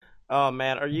Oh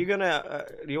man, are you gonna?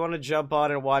 Do you want to jump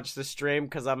on and watch the stream?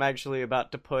 Because I'm actually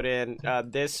about to put in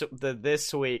this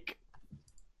week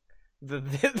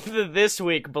this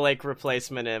week Blake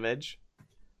replacement image.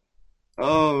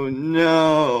 Oh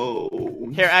no!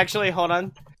 Here, actually, hold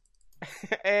on.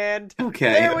 And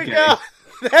okay, there we go.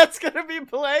 That's gonna be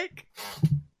Blake.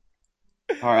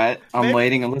 All right, I'm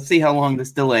waiting, and let's see how long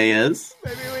this delay is.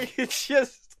 Maybe we could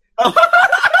just.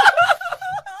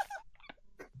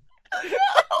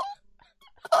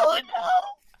 Oh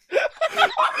no!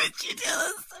 Why did you do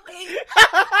this to me?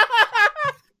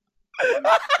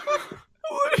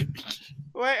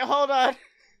 Wait, hold on.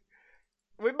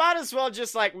 We might as well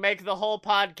just like make the whole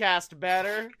podcast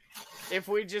better if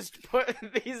we just put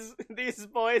these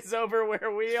boys over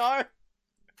where we are.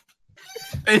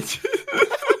 It's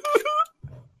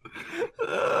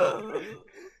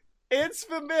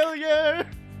familiar,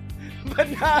 but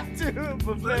not too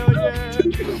familiar.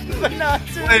 But not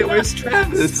too. Wait, where's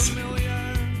Travis?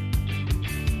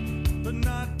 But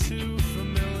not too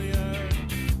familiar.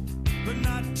 But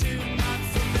not too not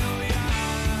familiar.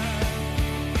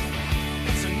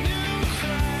 It's a new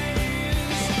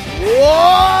craze.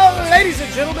 Whoa, ladies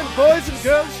and gentlemen, boys and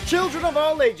girls, children of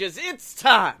all ages, it's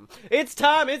time. It's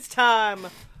time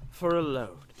for a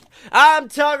load. I'm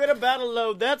talking about a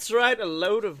load. That's right, a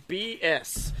load of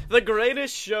BS. The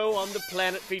greatest show on the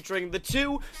planet featuring the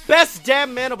two best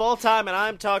damn men of all time, and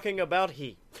I'm talking about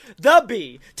he. The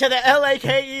B to the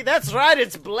L-A-K-E. That's right,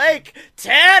 it's Blake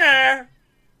Tanner.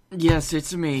 Yes,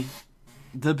 it's me,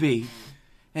 the B.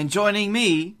 And joining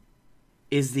me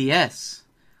is the S.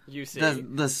 You see.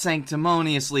 The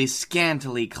sanctimoniously,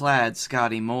 scantily clad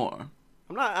Scotty Moore.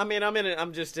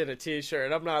 I'm just in a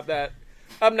t-shirt. I'm not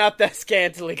that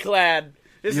scantily clad.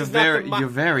 You're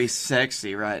very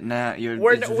sexy right now.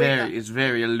 It's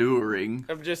very alluring.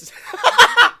 I'm just.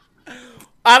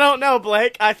 I don't know,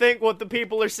 Blake. I think what the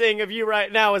people are seeing of you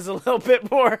right now is a little bit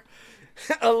more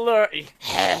alluring.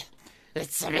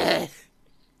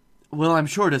 Well, I'm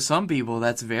sure to some people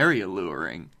that's very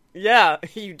alluring. Yeah,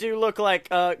 you do look like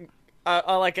a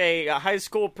high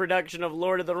school production of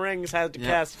Lord of the Rings had to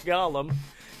cast Gollum.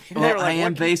 Well, I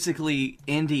am basically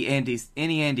any Andy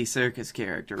Serkis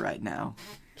character right now.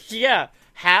 Yeah.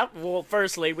 Well,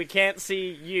 firstly, we can't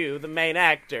see you, the main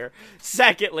actor.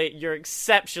 Secondly, you're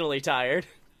exceptionally tired.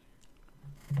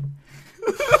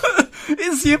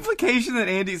 Is the implication that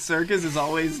Andy Serkis is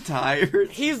always tired?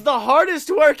 He's the hardest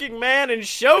working man in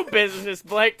show business,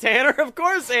 Blake Tanner. Of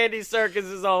course Andy Serkis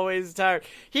is always tired.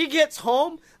 He gets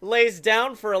home, lays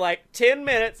down for like 10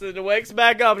 minutes, and then wakes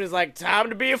back up and is like, time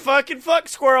to be a fucking fuck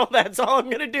squirrel. That's all I'm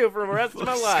gonna do for the rest of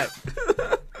my life.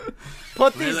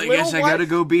 Put these I guess I gotta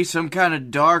go be some kind of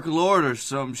dark lord or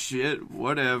some shit.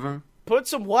 Whatever. Put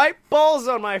some white balls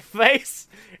on my face,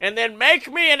 and then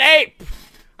make me an ape.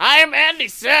 I am Andy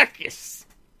Serkis.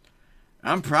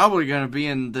 I'm probably gonna be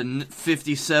in the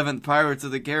 57th Pirates of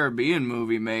the Caribbean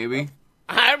movie, maybe.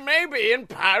 I may be in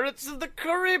Pirates of the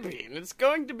Caribbean. It's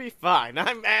going to be fine.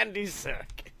 I'm Andy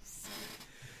Serkis.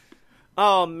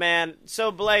 Oh, man.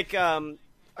 So, Blake, can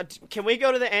we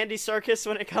go to the Andy Serkis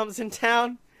when it comes in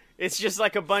town? It's just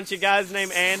like a bunch of guys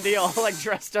named Andy all like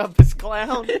dressed up as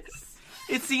clowns.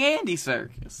 It's the Andy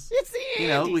Circus. It's the Andy. You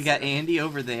know, we got Andy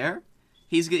over there.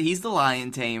 He's the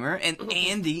lion tamer, and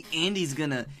Andy's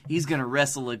gonna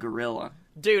wrestle a gorilla.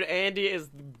 Dude, Andy is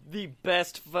the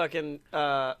best fucking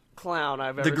clown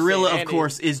I've ever seen. The gorilla, of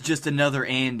course, is just another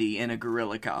Andy in a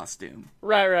gorilla costume.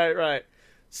 Right.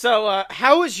 So,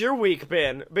 how has your week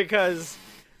been? Because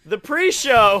the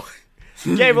pre-show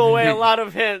gave away a lot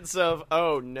of hints of,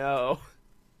 oh no.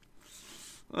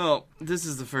 Well, this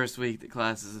is the first week that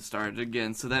classes have started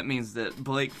again, so that means that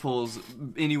Blake pulls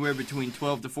anywhere between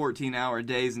 12 to 14-hour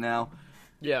days now.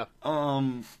 Yeah.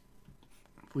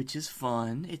 Which is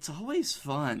fun. It's always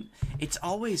fun. It's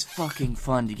always fucking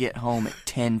fun to get home at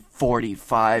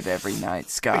 10:45 every night,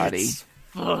 Scotty. It's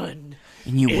fun.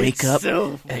 And you wake up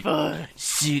at fun.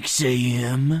 6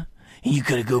 a.m., and you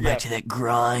gotta go back to that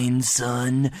grind,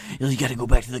 son. You gotta go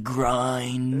back to the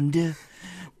grind.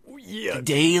 Yeah, the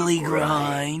daily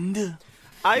grind.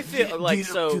 I feel like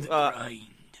grind.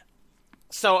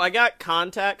 So I got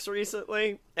contacts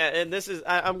recently, and this is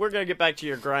we're gonna get back to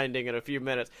your grinding in a few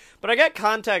minutes. But I got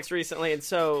contacts recently, and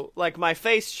so like my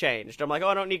face changed. I'm like, oh,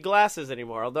 I don't need glasses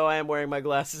anymore. Although I am wearing my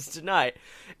glasses tonight.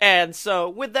 And so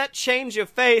with that change of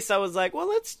face, I was like, well,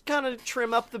 let's kind of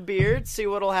trim up the beard, see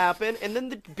what'll happen. And then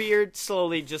the beard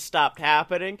slowly just stopped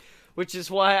happening, which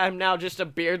is why I'm now just a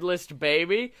beardless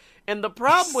baby. And the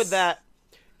problem with that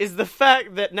is the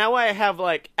fact that now I have,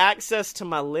 like, access to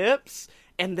my lips,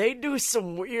 and they do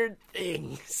some weird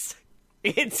things.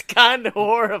 It's kind of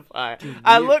horrifying. Dude,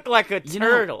 I look like a you know,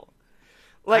 turtle.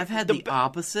 Like I've had the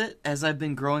opposite as I've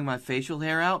been growing my facial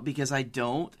hair out because I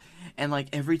don't. And, like,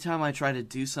 every time I try to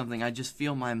do something, I just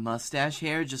feel my mustache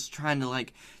hair just trying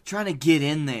to get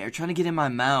in there, trying to get in my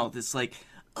mouth. It's like,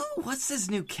 oh, what's this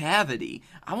new cavity?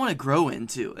 I want to grow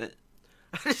into it.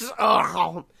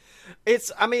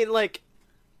 I mean, like,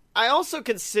 I also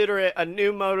consider it a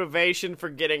new motivation for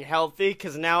getting healthy,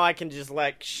 because now I can just,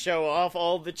 like, show off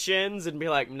all the chins and be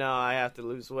like, no, I have to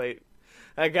lose weight.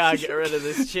 I gotta get rid of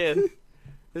this chin.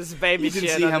 This baby chin. You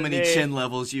can see how many chin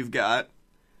levels you've got.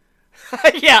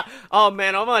 Yeah. Oh,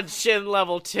 man, I'm on chin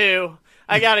level 2.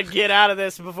 I gotta get out of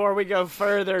this before we go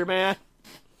further, man.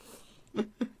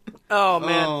 Oh,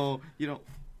 man. Oh, you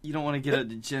don't want to get up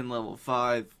to chin level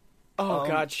 5. Oh,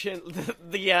 God, chin...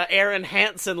 The Aaron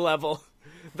Hansen level.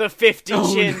 The 50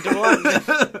 chinned one.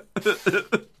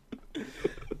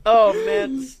 Oh,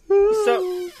 man.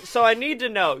 So I need to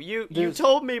know. You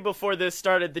told me before this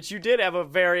started that you did have a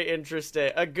very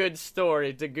interesting, a good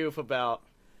story to goof about.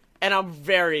 And I'm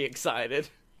very excited.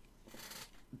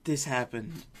 This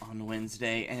happened on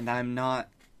Wednesday, and I'm not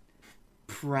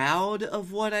proud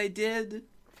of what I did,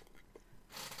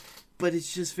 but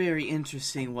it's just very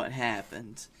interesting what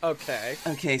happened. Okay.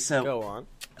 Okay, so Go on.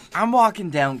 I'm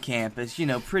walking down campus,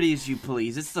 pretty as you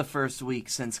please. It's the first week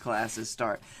since classes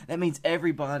start. That means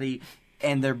everybody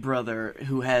and their brother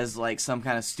who has, like, some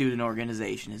kind of student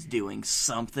organization is doing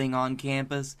something on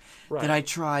campus that I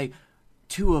try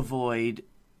to avoid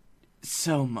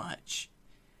so much.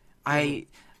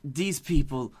 These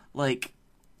people, like,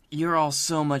 you're all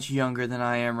so much younger than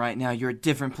I am right now. You're at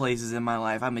different places in my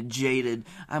life. I'm a jaded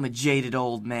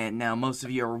old man now. Most of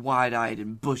you are wide-eyed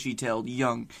and bushy-tailed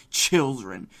young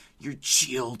children. You're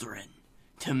children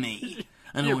to me.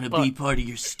 I don't want to be part of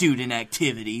your student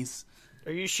activities.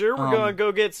 Are you sure we're going to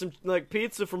go get some, like,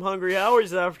 pizza from Hungry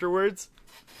Howie's afterwards?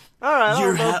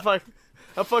 Alright,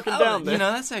 I'm fucking down there.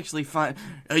 That's actually fine.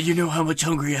 You know how much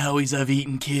Hungry Howie's I've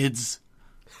eaten, kids?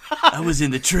 I was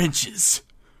in the trenches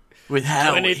with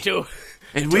Howie. 22.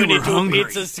 And we were hungry.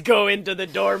 22 pizzas to go into the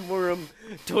dorm room.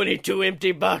 22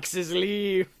 empty boxes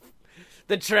leave.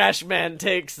 The trash man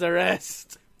takes the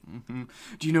rest. Mm-hmm.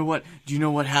 Do you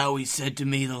know what Howie said to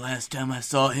me the last time I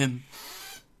saw him?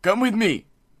 Come with me.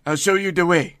 I'll show you the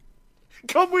way.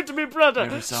 Come with me,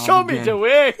 brother. Show me the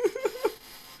way.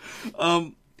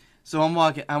 So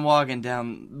I'm walking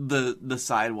down the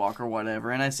sidewalk or whatever,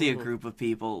 and I see a group of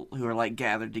people who are, like,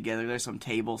 gathered together. There's some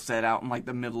tables set out in, like,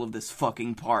 the middle of this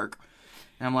fucking park.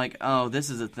 And I'm like, oh, this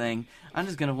is a thing. I'm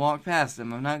just gonna walk past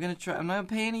them. I'm not gonna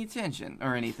pay any attention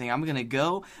or anything. I'm gonna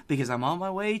go because I'm on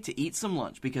my way to eat some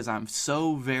lunch because I'm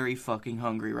so very fucking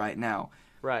hungry right now.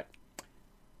 Right.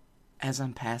 As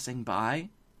I'm passing by,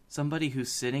 somebody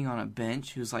who's sitting on a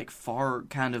bench who's, like, far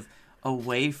kind of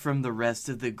away from the rest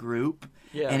of the group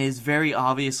and is very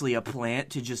obviously a plant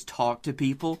to just talk to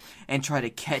people and try to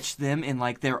catch them in,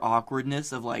 like, their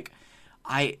awkwardness of, like,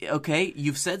 okay,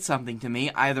 you've said something to me.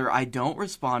 Either I don't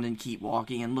respond and keep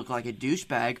walking and look like a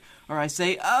douchebag, or I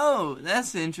say, oh,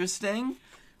 that's interesting.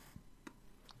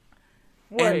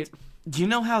 Wait. And do you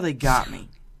know how they got me?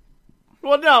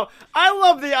 Well, no, I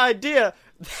love the idea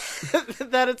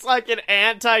that it's like an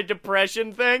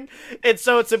anti-depression thing. And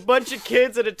so it's a bunch of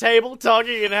kids at a table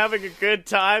talking and having a good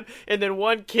time. And then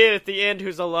one kid at the end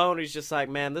who's alone, who's just like,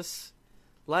 man, this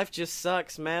life just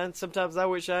sucks, man. Sometimes I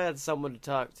wish I had someone to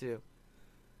talk to.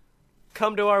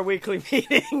 Come to our weekly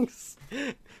meetings.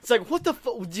 It's like, what the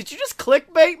fuck? Did you just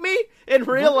clickbait me in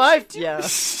real life? Yeah.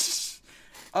 So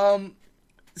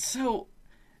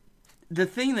the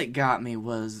thing that got me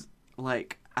was,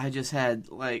 like, I just had,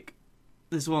 like,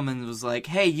 this woman was like,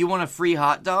 hey, you want a free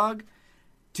hot dog?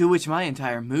 To which my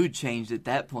entire mood changed at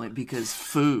that point because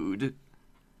food.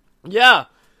 Yeah.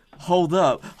 Hold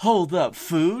up.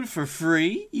 Food for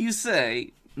free, you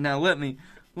say? Now let me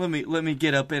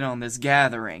get up in on this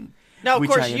gathering. Now, of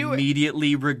which course, I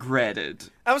immediately regretted.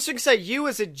 I was going to say, you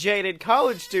as a jaded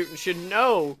college student should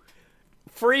know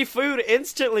free food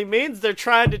instantly means they're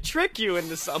trying to trick you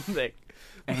into something.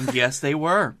 And yes, they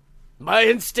were. My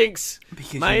instincts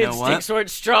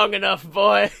weren't strong enough,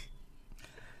 boy.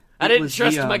 I didn't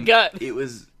trust my gut. It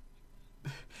was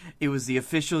the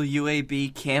official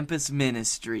UAB campus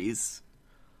ministries.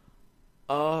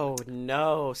 Oh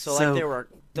no! So like they were.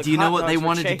 Do you know what they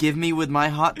wanted to give me with my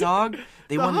hot dog?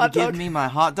 They wanted to give me my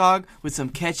hot dog with some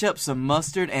ketchup, some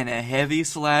mustard, and a heavy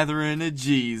slathering of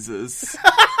Jesus.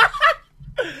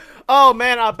 Oh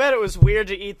man, I bet it was weird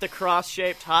to eat the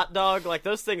cross-shaped hot dog. Like,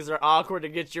 those things are awkward to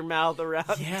get your mouth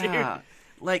around. Yeah. Dude.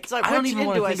 Like I don't even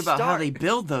want to think about how they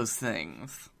build those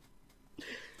things.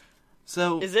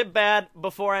 So Is it bad?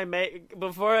 Before I made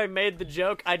the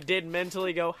joke, I did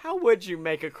mentally go, how would you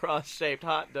make a cross-shaped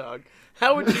hot dog?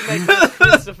 How would you make a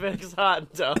crucifix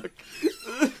hot dog?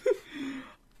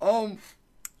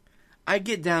 I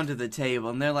get down to the table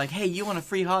and they're like, hey, you want a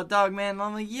free hot dog, man? And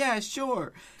I'm like, yeah,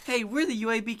 sure. Hey, we're the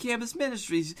UAB Campus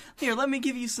Ministries. Here, let me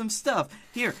give you some stuff.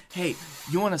 Here, hey,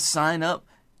 you want to sign up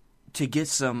to get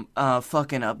some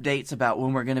fucking updates about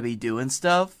when we're going to be doing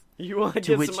stuff? You want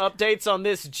to get some updates on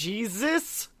this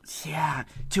Jesus? Yeah.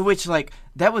 To which, like,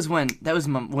 that was when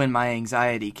my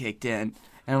anxiety kicked in.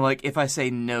 And I'm like, if I say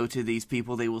no to these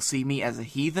people, they will see me as a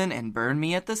heathen and burn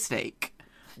me at the stake.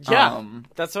 Yeah,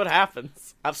 that's what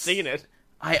happens. I've seen it.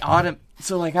 I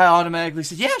automatically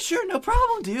said, yeah, sure, no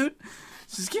problem, dude.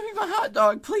 Just give me my hot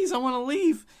dog, please, I want to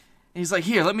leave. And he's like,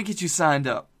 here, let me get you signed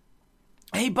up.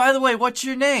 Hey, by the way, what's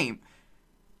your name?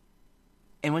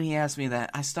 And when he asked me that,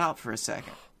 I stopped for a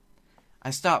second. I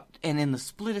stopped, and in the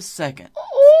split second,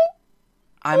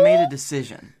 I made a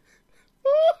decision.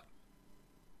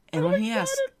 And when he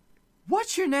asked,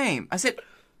 what's your name? I said,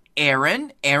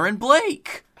 Aaron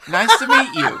Blake. Nice to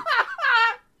meet you.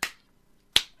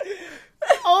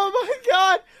 Oh my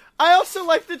god! I also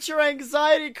like that your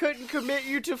anxiety couldn't commit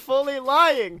you to fully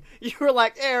lying. You were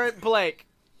like, Aaron Blake.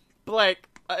 Blake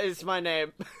is my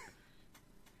name.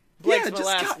 Blake's my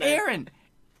last name.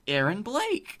 Aaron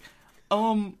Blake.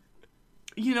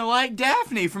 Like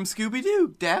Daphne from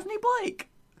Scooby-Doo. Daphne Blake.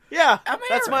 Yeah,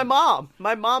 that's my mom.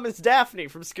 My mom is Daphne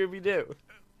from Scooby-Doo.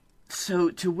 So,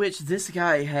 to which this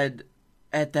guy had,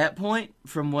 at that point,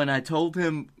 from when I told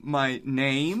him my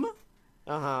name,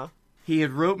 he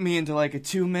had roped me into like a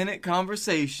 2-minute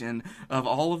conversation of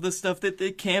all of the stuff that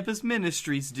the campus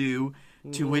ministries do,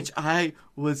 to which I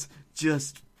was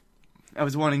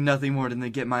wanting nothing more than to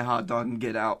get my hot dog and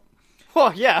get out.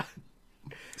 Oh, yeah.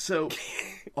 So,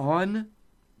 on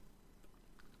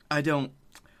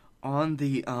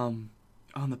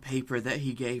the paper that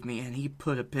he gave me, and he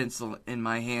put a pencil in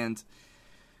my hand,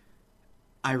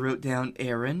 I wrote down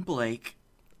Aaron Blake.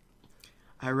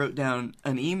 I wrote down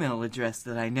an email address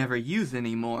that I never use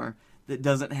anymore that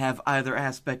doesn't have either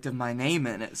aspect of my name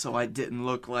in it, so I didn't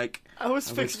look like I was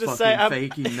fixing to fucking say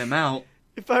faking them out.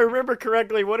 If I remember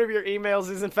correctly, one of your emails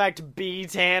is in fact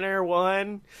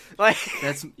B-Tanner1. Like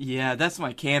that's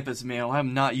my campus mail.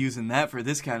 I'm not using that for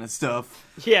this kind of stuff.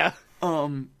 Yeah.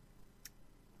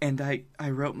 And I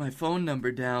wrote my phone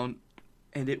number down,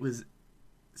 and it was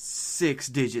 6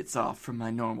 digits off from my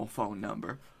normal phone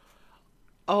number.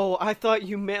 Oh, I thought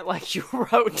you meant like you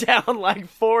wrote down like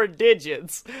 4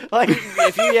 digits. Like,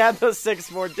 if you had those 6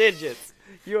 more digits,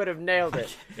 you would have nailed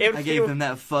it. I gave them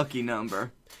that fucky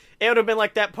number. It would have been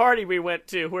like that party we went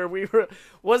to where we were...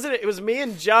 Wasn't it? It was me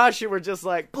and Josh who were just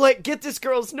like, Blake, get this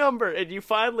girl's number. And you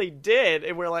finally did.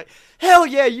 And we're like, hell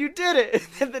yeah, you did it. And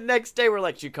then the next day we're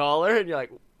like, did you call her? And you're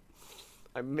like,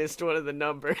 I missed one of the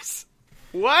numbers.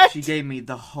 What? She gave me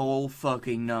the whole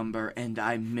fucking number, and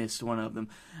I missed one of them.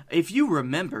 If you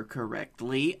remember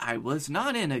correctly, I was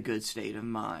not in a good state of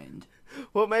mind.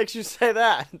 What makes you say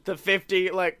that? The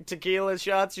 50, tequila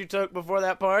shots you took before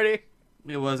that party?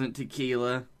 It wasn't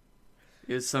tequila.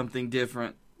 It was something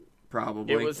different,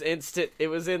 probably. It was instant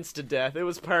death. It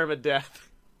was permadeath.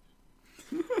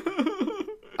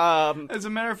 As a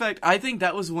matter of fact, I think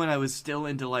that was when I was still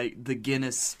into, the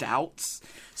Guinness stouts.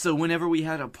 So whenever we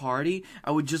had a party,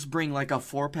 I would just bring, a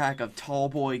 4-pack of tall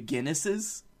boy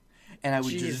Guinnesses, and I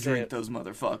would just drink those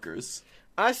motherfuckers.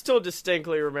 I still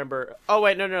distinctly remember... Oh,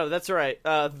 wait, no, that's right.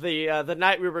 The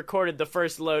night we recorded the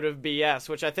first load of BS,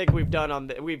 which I think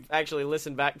we've actually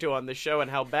listened back to on the show and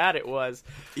how bad it was.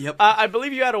 Yep. I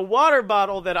believe you had a water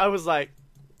bottle that I was like,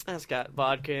 that's got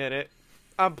vodka in it.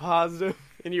 I'm positive.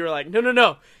 And you were like,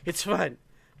 no, it's fine.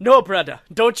 No, brother,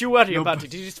 don't you worry about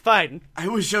it. It's fine. I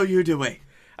will show you the way.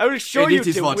 I will show you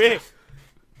the vodka. way.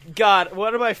 God,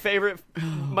 one of my favorite...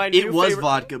 It was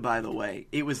vodka, by the way.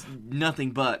 It was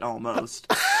nothing but,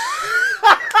 almost.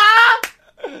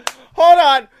 Hold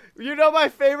on. You know my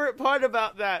favorite part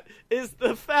about that is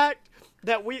the fact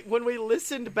that when we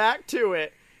listened back to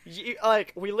it,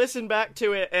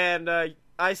 and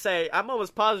I say, I'm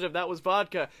almost positive that was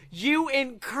vodka. You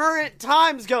in current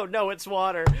times go, no, it's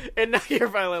water. And now you're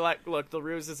finally like, look, the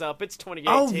ruse is up. It's 2018.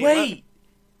 Oh, wait.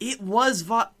 It was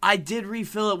I did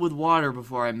refill it with water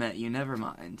before I met you. Never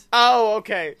mind. Oh,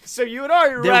 okay. So you had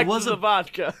already wrecked the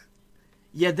vodka.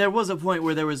 Yeah, there was a point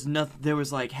where there was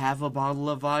half a bottle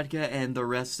of vodka and the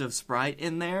rest of Sprite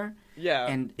in there. Yeah.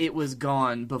 And it was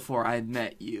gone before I'd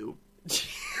met you.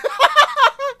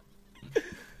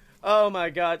 Oh my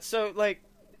god. So,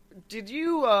 did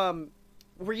you,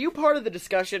 were you part of the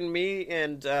discussion? Me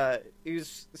and he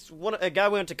was a guy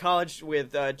we went to college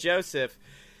with, Joseph.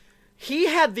 He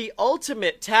had the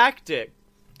ultimate tactic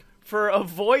for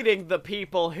avoiding the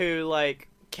people who like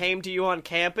came to you on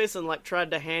campus and like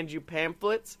tried to hand you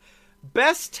pamphlets.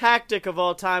 Best tactic of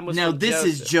all time was Now, from this Joseph.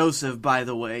 is Joseph, by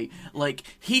the way. Like,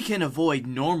 he can avoid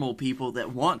normal people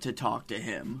that want to talk to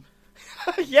him.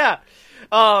 Yeah.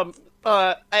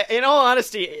 In all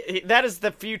honesty, that is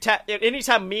the few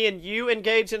anytime me and you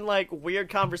engage in like weird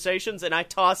conversations and I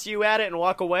toss you at it and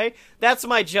walk away, that's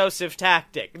my Joseph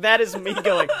tactic. That is me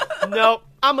going, nope,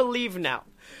 I'm gonna leave now.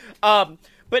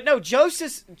 But no,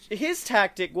 his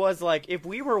tactic was like, if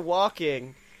we were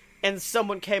walking and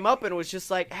someone came up and was just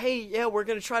like, hey, yeah, we're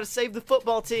gonna try to save the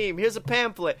football team, here's a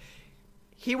pamphlet,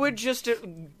 he would just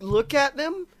look at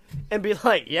them and be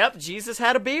like, yep, Jesus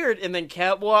had a beard, and then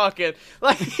kept walking.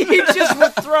 Like, he just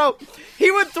would throw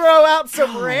out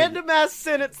some random ass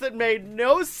sentence that made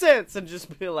no sense and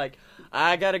just be like,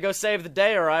 I gotta go save the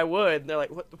day or I would. And they're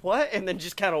like, what? And then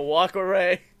just kind of walk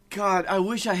away. God, I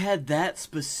wish I had that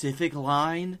specific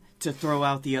line to throw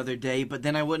out the other day, but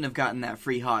then I wouldn't have gotten that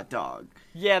free hot dog.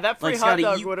 Yeah, that free hot Scotty,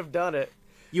 dog would have done it.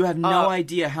 You have no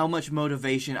idea how much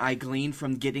motivation I gleaned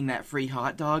from getting that free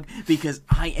hot dog, because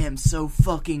I am so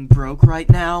fucking broke right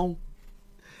now.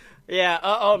 Yeah,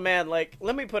 oh man, like,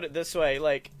 let me put it this way,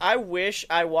 like, I wish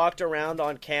I walked around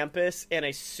on campus in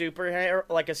a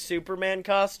Superman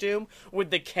costume,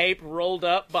 with the cape rolled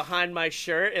up behind my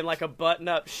shirt in, like, a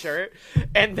button-up shirt,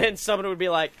 and then someone would be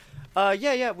like,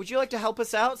 yeah, would you like to help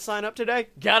us out? Sign up today?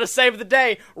 Gotta save the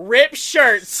day. Rip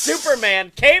shirt,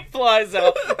 Superman, cape flies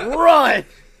up, run!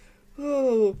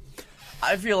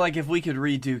 I feel like if we could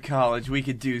redo college, we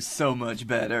could do so much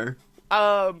better.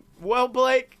 Well,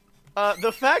 Blake,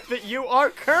 the fact that you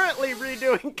are currently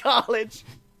redoing college,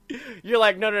 you're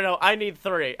like, no, I need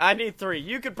three.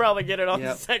 You could probably get it on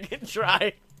the second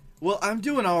try. Well, I'm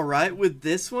doing alright with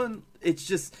this one. It's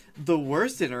just the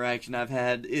worst interaction I've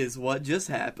had is what just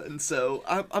happened, so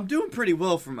I'm doing pretty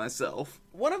well for myself.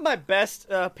 One of my best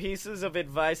pieces of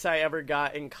advice I ever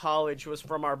got in college was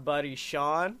from our buddy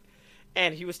Sean.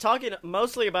 And he was talking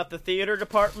mostly about the theater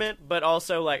department, but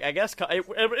also, like, I guess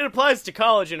it applies to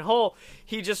college in whole.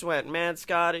 He just went, man,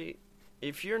 Scotty,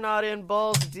 if you're not in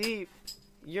balls deep,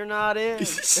 you're not in. And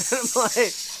I'm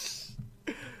like,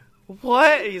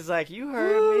 what? He's like, you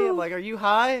heard me. I'm like, are you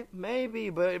high? Maybe,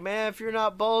 but man, if you're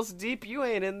not balls deep, you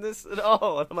ain't in this at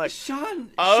all. And I'm like,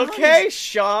 Sean.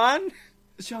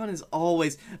 Sean is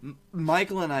always...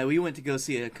 Michael and I, we went to go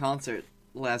see a concert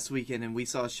last weekend, and we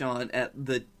saw Sean at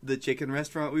the chicken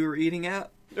restaurant we were eating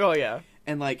at. Oh, yeah.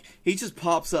 And, like, he just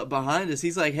pops up behind us.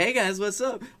 He's like, hey, guys, what's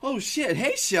up? Oh, shit.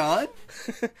 Hey, Sean.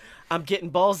 I'm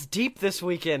getting balls deep this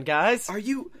weekend, guys. Are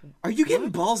you getting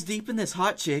balls deep in this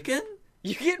hot chicken?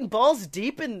 You getting balls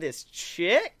deep in this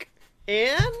chick?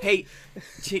 And? Hey,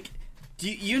 chick, do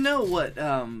you know what,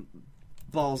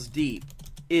 balls deep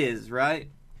is, right?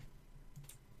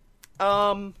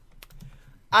 I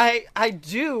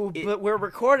do, but we're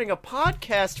recording a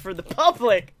podcast for the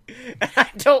public, and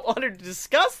I don't want to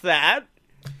discuss that.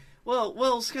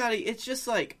 Well, Scotty, it's just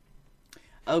like,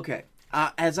 okay,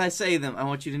 as I say them, I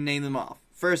want you to name them off.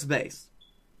 First base.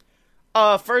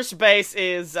 First base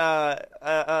is,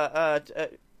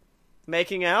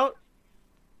 making out.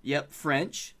 Yep,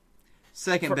 French.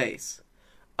 Second base.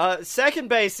 Second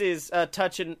base is,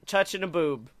 touching a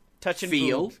boob. Touching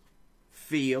boob.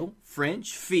 Feel.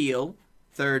 French, feel.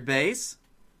 Third base.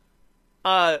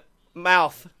 Mouth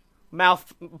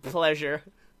pleasure.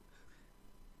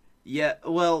 Yeah,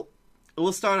 well,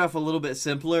 we'll start off a little bit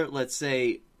simpler. Let's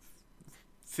say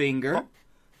finger.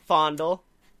 Fondle.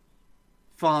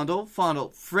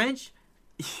 French.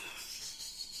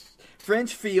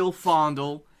 French, feel,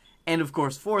 fondle. And, of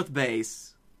course, fourth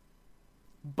base.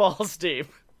 Balls deep.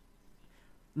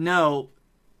 No,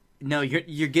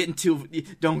 you're getting too...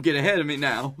 Don't get ahead of me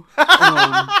now.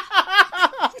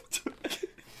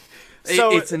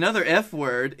 So it's another F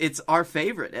word. It's our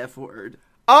favorite F word.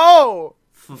 Oh!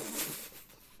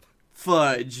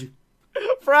 Fudge.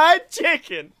 Fried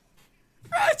chicken.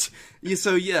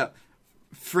 So, yeah.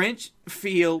 French,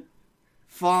 feel,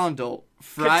 fondle,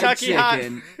 fried Kentucky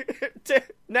chicken.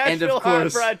 Nashville and of course,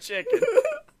 hot fried chicken.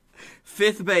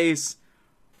 Fifth base.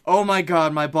 Oh my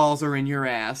god, my balls are in your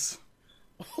ass.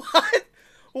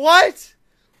 What?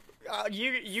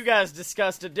 You guys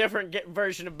discussed a different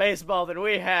version of baseball than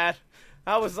we had.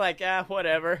 I was like,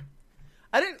 whatever.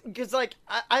 I didn't, because, like,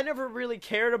 I never really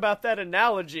cared about that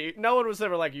analogy. No one was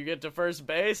ever like, you get to first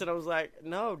base, and I was like,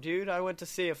 no, dude, I went to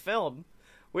see a film.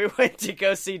 We went to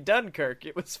go see Dunkirk.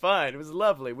 It was fine. It was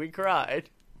lovely. We cried.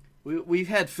 We've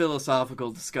had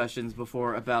philosophical discussions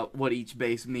before about what each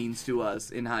base means to us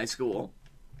in high school.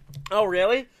 Oh,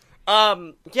 really?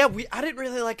 Yeah, I didn't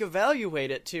really, like,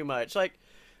 evaluate it too much. Like,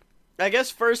 I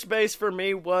guess first base for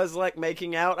me was, like,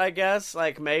 making out, I guess.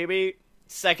 Like, maybe.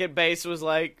 Second base was,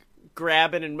 like,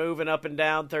 grabbing and moving up and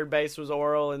down. Third base was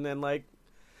oral, and then, like...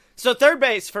 So third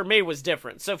base for me was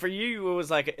different. So for you,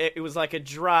 it was like a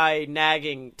dry,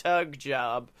 nagging tug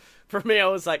job. For me, I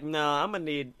was like, no, I'm gonna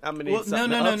need something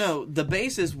else. No. The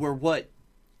bases were what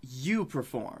you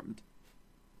performed.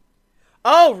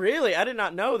 Oh, really? I did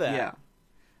not know that.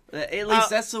 Yeah. At least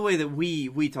that's the way that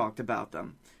we talked about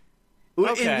them.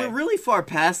 Okay. And we're really far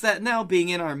past that now, being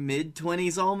in our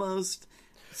mid-20s almost.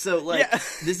 So, like, Yeah.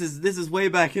 this is way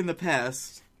back in the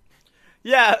past.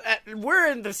 Yeah,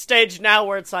 we're in the stage now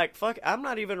where it's like, fuck, I'm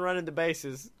not even running the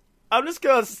bases. I'm just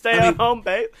gonna stay on home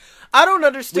base. I don't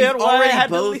understand why I had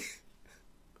to leave.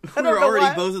 We were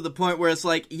already both at the point where it's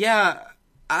like, yeah,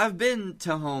 I've been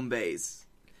to home base.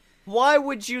 Why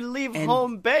would you leave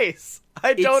home base?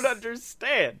 I don't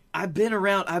understand. I've been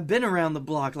around the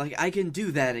block. Like, I can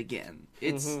do that again.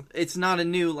 It's not a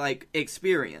new, like,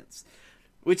 experience.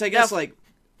 Which I guess, like,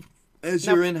 as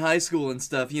you're in high school and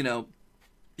stuff, you know,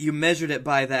 you measured it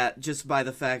by that, just by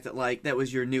the fact that, like, that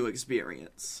was your new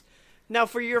experience. Now,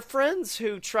 for your friends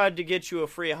who tried to get you a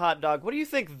free hot dog, what do you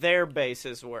think their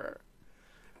bases were?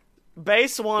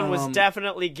 Base 1 was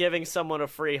definitely giving someone a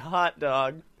free hot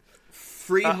dog.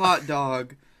 Free hot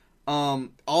dog.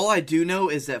 All I do know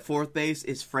is that fourth base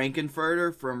is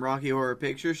Frankenfurter from Rocky Horror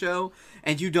Picture Show,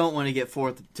 and you don't want to get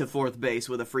fourth base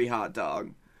with a free hot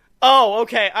dog. Oh,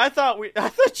 okay. I thought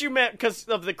you meant because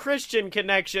of the Christian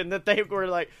connection that they were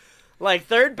like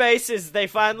third base is they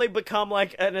finally become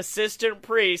like an assistant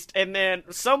priest, and then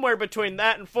somewhere between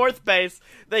that and fourth base,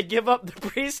 they give up the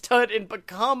priesthood and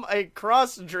become a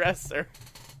cross-dresser.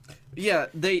 Yeah,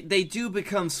 they do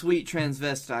become sweet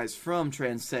transvestites from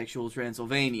transsexual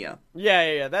Transylvania.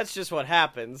 Yeah. That's just what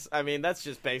happens. I mean, that's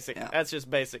just basic. Yeah. That's just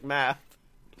basic math.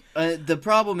 The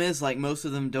problem is, like, most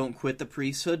of them don't quit the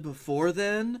priesthood before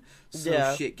then,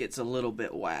 so shit gets a little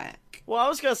bit whack. Well, I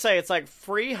was gonna say, it's like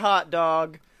free hot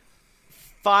dog,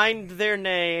 find their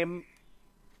name,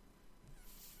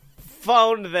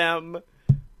 phone them,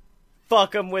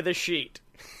 fuck them with a sheet.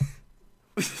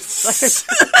 What's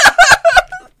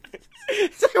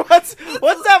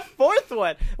that fourth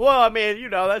one? Well, I mean, you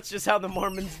know, that's just how the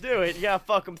Mormons do it. You gotta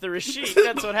fuck them through a sheet.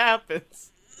 That's what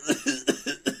happens.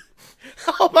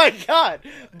 Oh my god!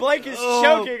 Blake is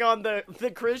choking on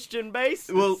the Christian base.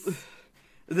 Well,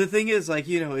 the thing is, like,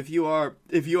 you know, if you are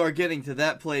getting to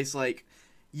that place, like,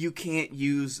 you can't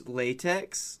use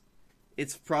latex.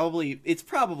 It's probably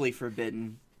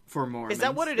forbidden for Mormons. Is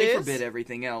that what They is? forbid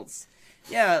everything else.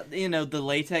 Yeah, you know, the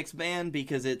latex ban,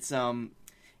 because it's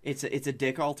a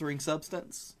dick altering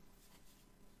substance.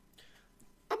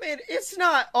 I mean, it's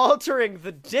not altering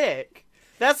the dick.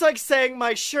 That's like saying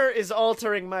my shirt is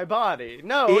altering my body.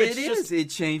 No, it is.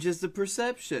 It changes the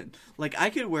perception. Like,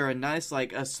 I could wear a nice,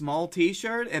 like, a small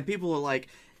t-shirt, and people are like,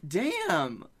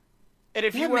 damn, and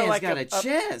if that you wear man's like got a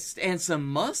chest and some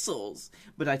muscles.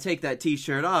 But I take that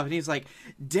t-shirt off, and he's like,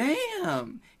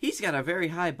 damn, he's got a very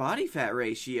high body fat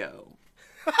ratio.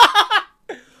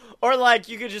 Or, like,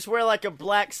 you could just wear, like, a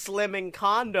black slimming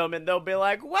condom, and they'll be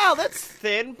like, wow, that's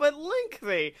thin but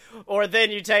lengthy. Or then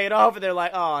you take it off, and they're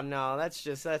like, oh, no, that's a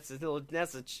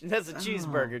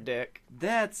cheeseburger dick.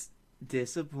 That's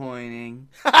disappointing.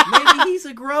 Maybe he's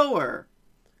a grower.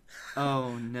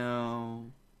 Oh,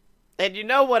 no. And you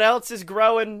know what else is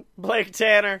growing, Blake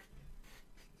Tanner?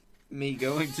 Me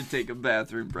going to take a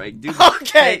bathroom break. Dude,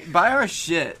 okay. Hey, buy our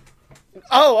shit.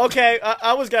 Oh, okay.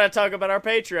 I was going to talk about our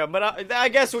Patreon, but I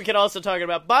guess we could also talk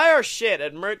about buy our shit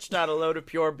at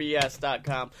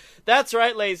merch.aloadofpurebs.com. That's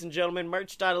right, ladies and gentlemen.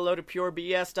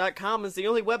 Merch.aloadofpurebs.com is the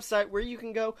only website where you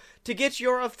can go to get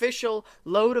your official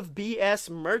Load of BS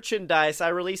merchandise. I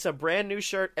release a brand new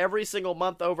shirt every single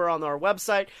month over on our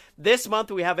website. This month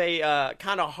we have a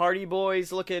kind of Hardy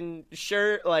Boys looking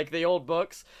shirt, like the old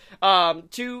books,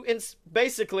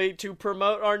 basically to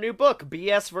promote our new book,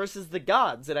 BS versus the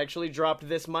Gods. It actually dropped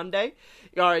this Monday.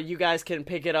 You guys can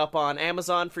pick it up on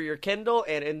Amazon for your Kindle,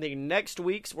 and in the next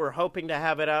weeks we're hoping to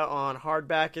have it out on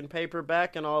hardback and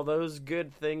paperback and all those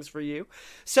good things for you.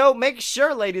 So make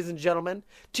sure, ladies and gentlemen,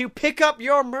 to pick up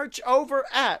your merch over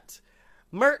at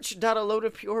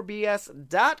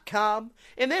merch.aloadofpurebs.com,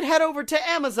 and then head over to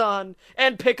Amazon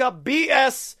and pick up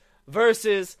BS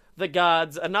versus the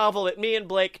Gods, a novel that me and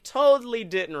Blake totally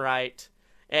didn't write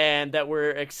and that we're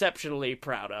exceptionally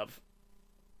proud of.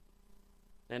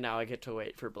 And now I get to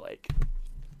wait for Blake.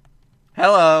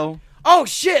 Hello. Oh,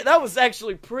 shit, that was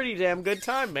actually pretty damn good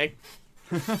timing.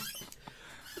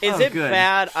 Is it good.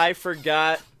 bad I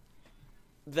forgot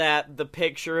that the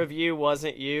picture of you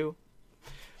wasn't you?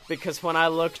 Because when I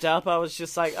looked up, I was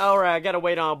just like, all right, I gotta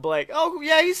wait on Blake. Oh,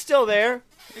 yeah, he's still there.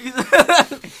 He's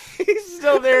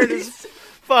still there in his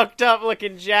fucked up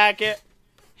looking jacket.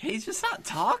 He's just not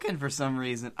talking for some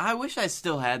reason. I wish I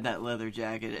still had that leather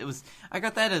jacket. I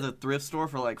got that at a thrift store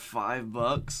for like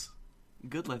 $5.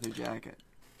 Good leather jacket.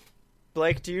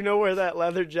 Blake, do you know where that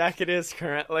leather jacket is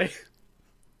currently?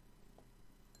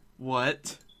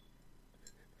 What?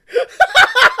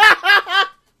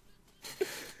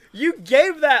 You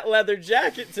gave that leather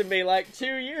jacket to me like 2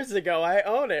 years ago. I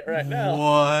own it right now.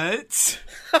 What?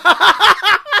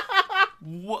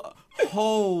 What?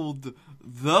 Hold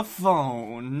the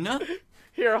phone.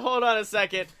 Here, hold on a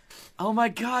second. Oh my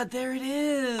god, there it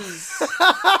is.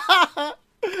 I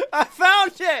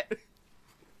found it!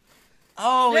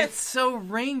 Oh, Yes. it's so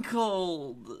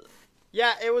wrinkled.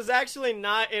 Yeah, it was actually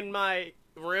not in my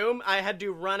room. I had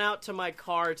to run out to my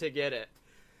car to get it.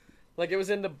 Like, it was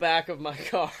in the back of my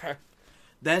car.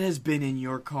 That has been in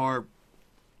your car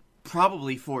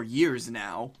probably for years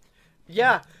now.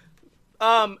 Yeah.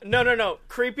 No.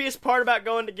 Creepiest part about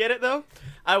going to get it, though,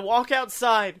 I walk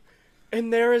outside,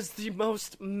 and there is the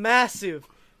most massive,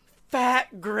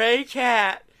 fat, gray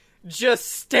cat just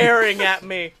staring at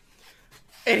me.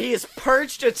 And he is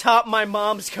perched atop my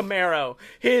mom's Camaro.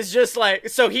 He is just like,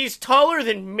 so he's taller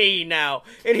than me now.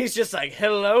 And he's just like,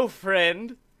 hello,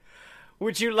 friend.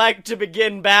 Would you like to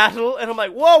begin battle? And I'm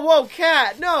like, whoa,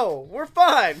 cat, no, we're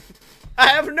fine. I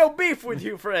have no beef with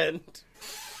you, friend.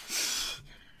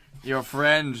 Your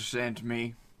friend sent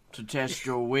me to test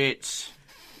your wits.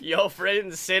 Your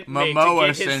friend sent me Momoa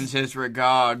to get sends his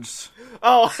regards.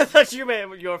 Oh, I thought you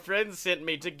meant your friend sent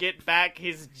me to get back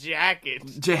his jacket.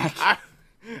 Jack.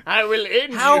 I will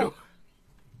end How? you.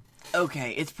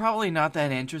 Okay, it's probably not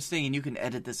that interesting, and you can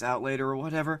edit this out later or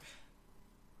whatever.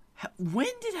 When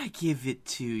did I give it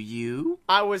to you?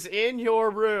 I was in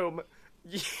your room,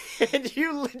 and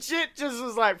you legit just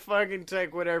was like, fucking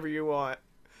take whatever you want.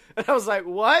 And I was like,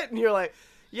 what? And you're like,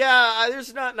 yeah,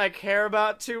 there's nothing I care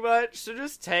about too much, so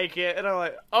just take it. And I'm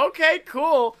like, okay,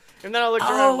 cool. And then I looked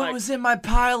around Oh, and like, it was in my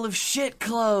pile of shit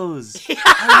clothes.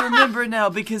 I remember now,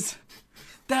 because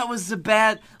that was the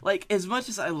bad... Like, as much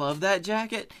as I love that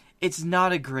jacket, it's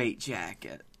not a great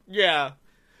jacket. yeah.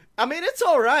 I mean, it's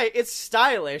alright. It's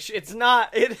stylish. It's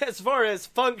not, as far as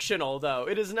functional, though.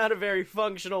 It is not a very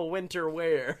functional winter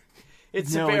wear.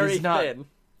 It's No, it very is not. thin.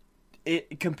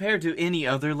 It compared to any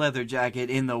other leather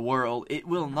jacket in the world, it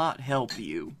will not help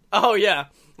you. Oh, yeah.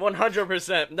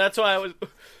 100%. That's why I was...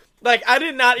 Like, I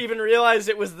did not even realize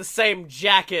it was the same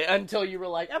jacket until you were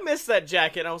like, I missed that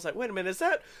jacket. And I was like, wait a minute, is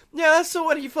that... Yeah, that's the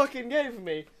one he fucking gave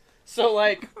me. So,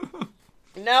 like...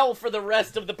 Now, for the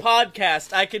rest of the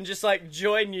podcast, I can just, like,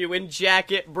 join you in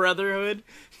jacket brotherhood.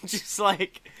 Just,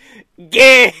 like,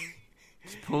 gay!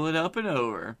 Just pull it up and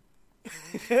over.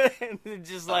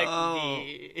 Just, like, Oh.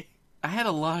 I had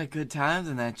a lot of good times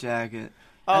in that jacket.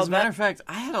 Oh, As a matter of fact,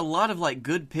 I had a lot of, like,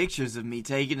 good pictures of me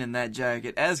taken in that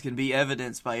jacket, as can be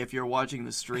evidenced by if you're watching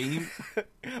the stream.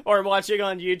 Or watching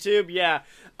on YouTube, yeah.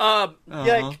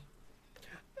 Uh-huh.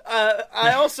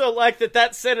 I also like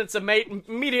that sentence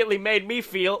immediately made me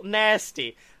feel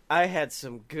nasty. I had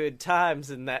some good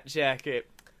times in that jacket.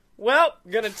 Well,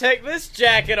 gonna take this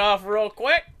jacket off real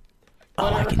quick. Oh,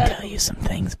 I can tell you some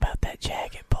things about that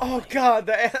jacket, boy. Oh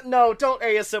god, no, don't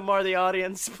ASMR the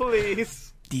audience,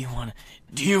 please. Do you want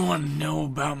to know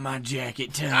about my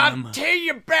jacket, Tom? I'll tell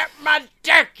you about my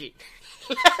jacket.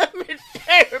 Let me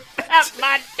tell you about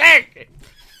my jacket.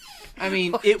 I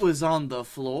mean, it was on the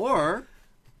floor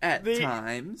at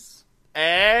times.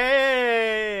 Hey!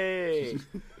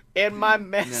 In my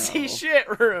messy No.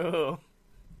 shit room.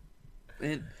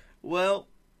 It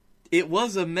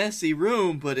was a messy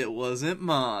room, but it wasn't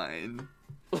mine.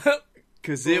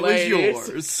 Because it was Ladies.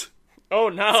 yours. Oh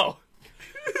no.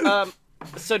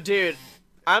 So dude,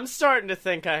 I'm starting to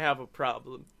think I have a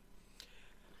problem.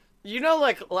 You know,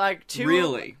 like two...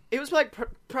 Really? It was like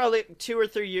probably 2 or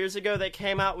 3 years ago they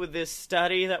came out with this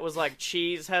study that was like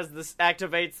cheese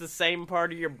activates the same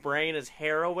part of your brain as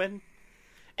heroin,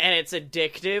 and it's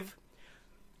addictive.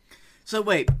 So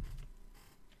wait.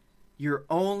 You're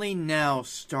only now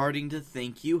starting to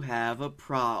think you have a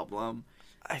problem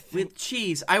I think with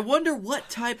cheese. I wonder what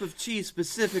type of cheese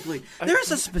specifically.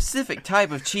 There's a specific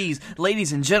type of cheese,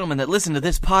 ladies and gentlemen, that listen to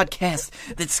this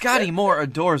podcast that Scotty Moore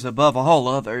adores above all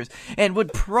others and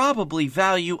would probably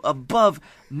value above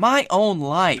my own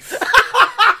life.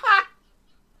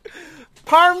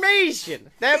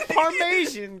 Parmesan! That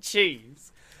Parmesan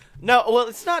cheese! No, well,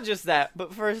 it's not just that.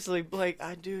 But firstly, Blake,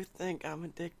 I do think I'm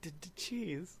addicted to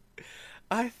cheese.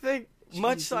 I think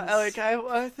much like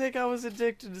I think I was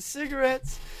addicted to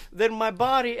cigarettes. Then my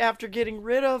body, after getting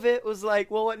rid of it, was like,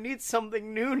 well, it needs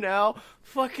something new now.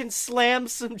 Fucking slam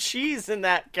some cheese in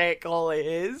that cake, all it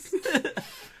is.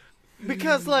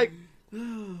 Because, like,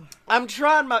 I'm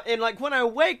trying and, like, when I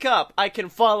wake up, I can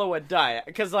follow a diet.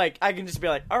 Because, like, I can just be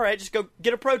like, alright, just go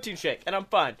get a protein shake, and I'm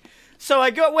fine. So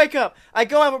I wake up, I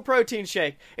go have a protein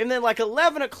shake, and then, like,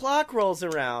 11 o'clock rolls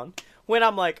around, when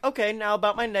I'm like, okay, now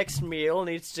about my next meal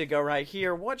needs to go right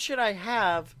here. What should I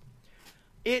have?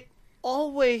 It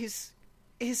always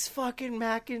is fucking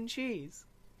mac and cheese.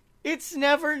 It's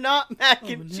never not mac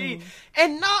and cheese.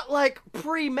 And not, like,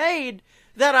 pre-made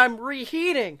that I'm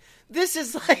reheating. This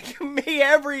is like me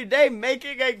every day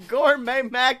making a gourmet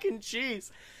mac and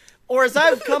cheese. Or as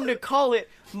I've come to call it,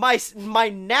 my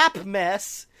nap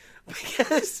mess.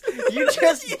 Because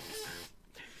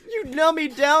you numb me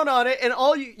down on it, and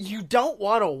you don't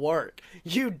want to work.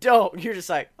 You don't. You're just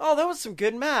like, oh, that was some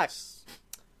good mac.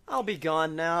 I'll be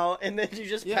gone now. And then you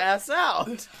just pass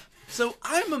out. So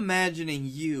I'm imagining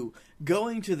you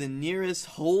going to the nearest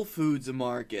Whole Foods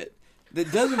market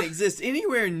that doesn't exist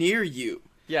anywhere near you.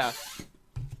 Yeah.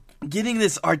 Getting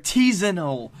this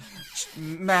artisanal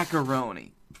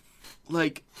macaroni.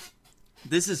 Like,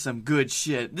 this is some good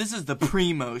shit. This is the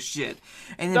primo shit.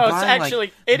 And then no, buying, it's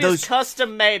actually, it is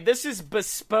custom made. This is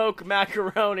bespoke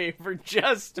macaroni for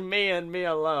just me and me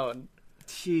alone.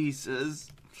 Jesus.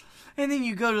 And then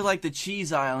you go to, like, the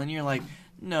cheese aisle and you're like,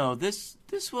 no, this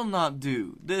will not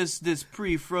do. This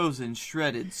pre-frozen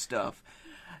shredded stuff.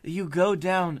 You go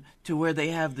down to where they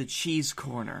have the cheese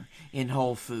corner in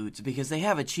Whole Foods, because they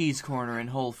have a cheese corner in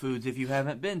Whole Foods if you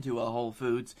haven't been to a Whole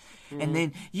Foods. Mm-hmm. And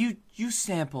then you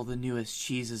sample the newest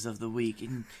cheeses of the week,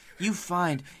 and you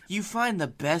find the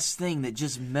best thing that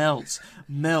just melts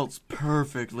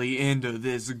perfectly into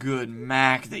this good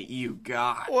mac that you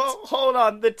got. Well, hold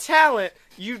on. The talent,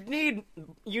 you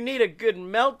need a good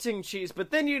melting cheese,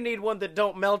 but then you need one that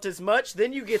don't melt as much.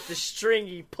 Then you get the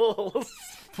stringy pulls.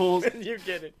 And you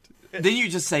get it. Then you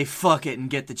just say fuck it and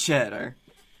get the cheddar.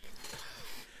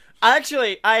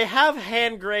 Actually, I have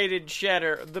hand-grated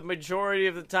cheddar the majority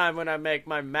of the time when I make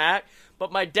my mac,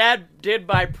 but my dad did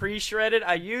buy pre-shredded.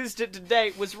 I used it today.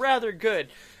 It was rather good.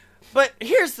 But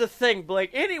here's the thing,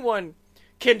 Blake. Anyone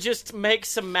can just make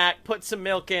some mac, put some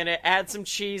milk in it, add some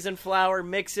cheese and flour,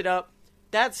 mix it up.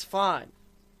 That's fine.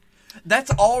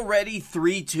 That's already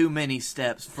 3 too many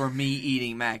steps for me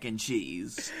eating mac and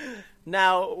cheese.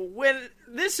 Now,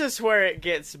 this is where it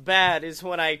gets bad, is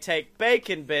when I take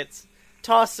bacon bits,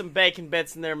 toss some bacon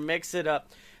bits in there, mix it up.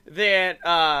 Then,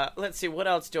 let's see, what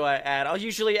else do I add? I'll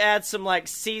usually add some, like,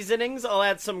 seasonings. I'll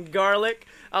add some garlic.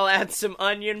 I'll add some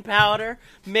onion powder.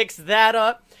 Mix that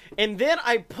up. And then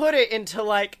I put it into,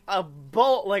 like, a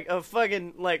bowl, like a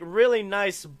fucking, like, really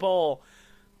nice bowl.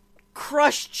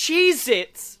 Crush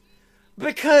Cheez-Its.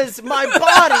 Because my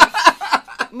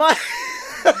body...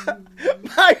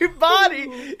 my body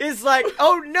is like,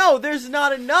 oh no, there's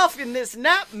not enough in this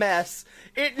nap mess.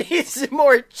 It needs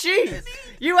more cheese.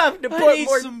 You have to put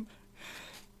more.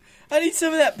 I need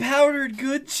some of that powdered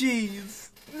good cheese.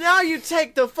 Now you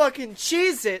take the fucking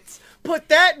Cheez-Its, put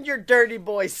that in your dirty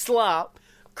boy slop,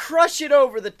 crush it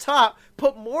over the top,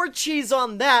 put more cheese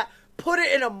on that, put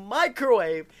it in a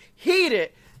microwave, heat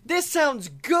it. This sounds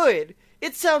good.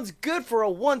 It sounds good for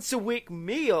a once-a-week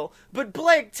meal, but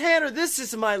Blake Tanner, this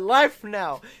is my life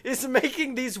now, is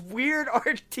making these weird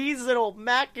artisanal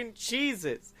mac and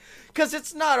cheeses. Because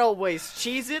it's not always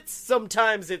Cheez-Its,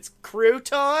 sometimes it's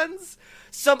croutons,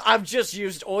 I've just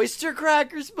used oyster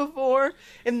crackers before,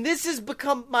 and this has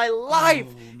become my life,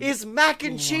 is mac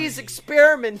and cheese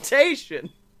experimentation.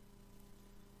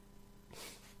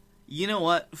 You know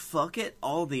what? Fuck it.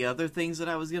 All the other things that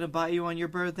I was going to buy you on your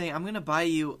birthday, I'm going to buy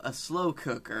you a slow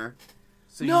cooker.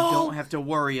 So you don't have to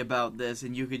worry about this,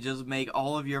 and you could just make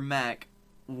all of your mac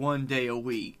one day a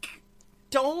week.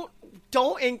 Don't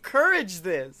encourage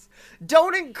this.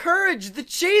 Don't encourage the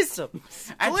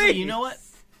cheeseums. Actually, you know what?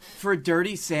 For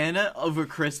Dirty Santa over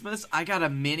Christmas, I got a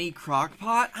mini crock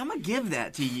pot. I'm going to give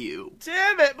that to you.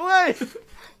 Damn it, Blake.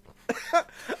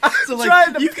 I'm so,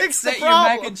 trying to fix the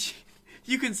problem.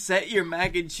 You can set your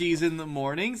mac and cheese in the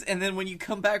mornings, and then when you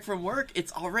come back from work,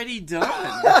 it's already done.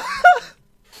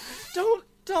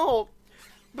 Don't.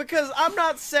 Because I'm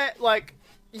not set, like,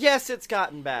 yes, it's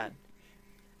gotten bad.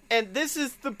 And this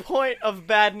is the point of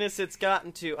badness it's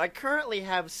gotten to. I currently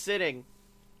have sitting...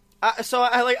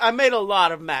 I made a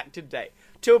lot of mac today.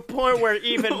 To a point where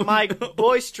even my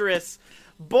boisterous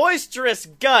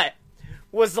gut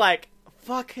was like,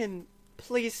 fucking,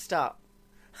 please stop.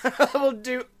 I will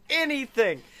do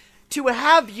anything to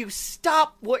have you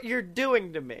stop what you're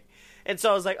doing to me. And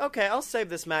so I was like, okay, I'll save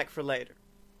this Mac for later.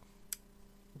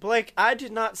 Blake, I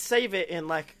did not save it in,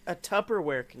 like, a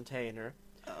Tupperware container.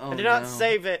 Oh, I did not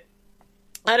save it.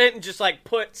 I didn't just, like,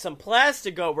 put some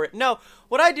plastic over it. No,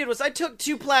 what I did was I took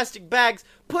 2 plastic bags,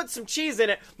 put some cheese in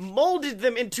it, molded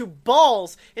them into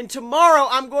balls, and tomorrow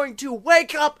I'm going to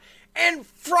wake up and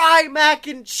fry mac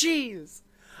and cheese.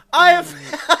 I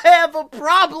have a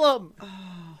problem.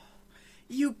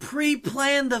 You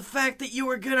pre-planned the fact that you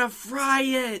were gonna fry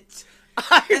it.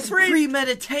 That's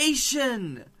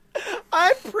premeditation.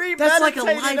 I premeditated That's like a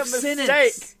life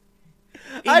mistake. sentence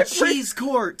in cheese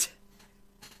court.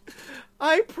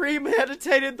 I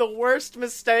premeditated the worst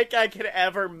mistake I could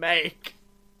ever make.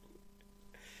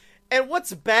 And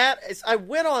what's bad is I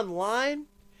went online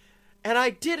and I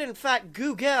did in fact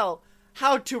Google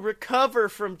how to recover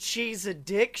from cheese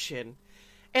addiction.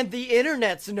 And the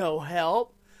internet's no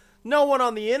help. No one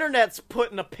on the internet's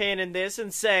putting a pin in this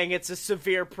and saying it's a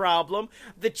severe problem.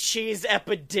 The cheese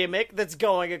epidemic that's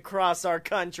going across our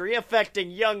country, affecting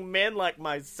young men like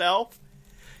myself.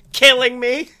 Killing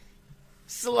me.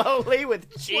 Slowly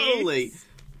with cheese. Slowly.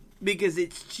 Because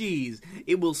it's cheese.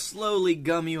 It will slowly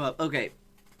gum you up. Okay,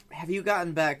 have you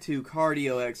gotten back to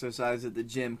cardio exercise at the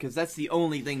gym? Because that's the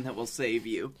only thing that will save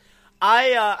you.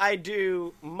 I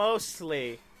do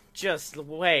mostly just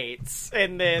weights,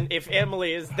 and then if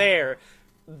Emily is there,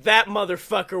 that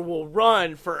motherfucker will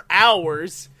run for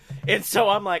hours, and so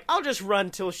I'm like, I'll just run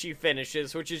till she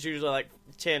finishes, which is usually like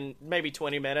 10, maybe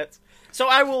 20 minutes, so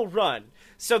I will run,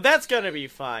 so that's gonna be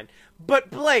fine.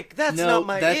 But Blake, that's not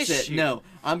my issue. No,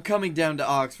 I'm coming down to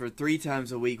Oxford 3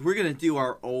 times a week. We're gonna do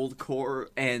our old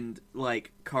core and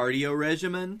like cardio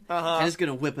regimen, and it's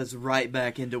gonna whip us right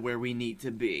back into where we need to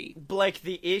be. Blake,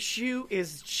 the issue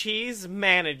is cheese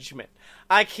management.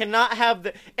 I cannot have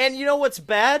the. And you know what's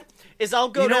bad is I'll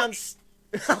go down.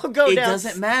 It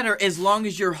doesn't matter as long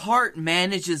as your heart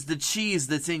manages the cheese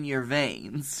that's in your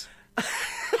veins.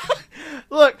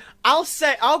 Look,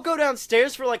 I'll go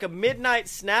downstairs for like a midnight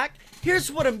snack.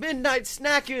 Here's what a midnight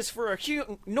snack is for a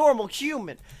normal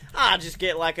human. I'll just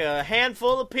get like a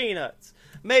handful of peanuts.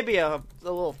 Maybe a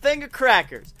little thing of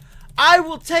crackers. I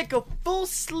will take a full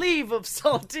sleeve of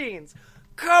saltines,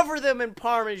 cover them in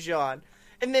Parmesan,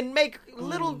 and then make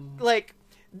little, like,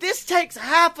 this takes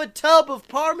half a tub of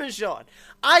Parmesan.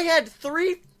 I had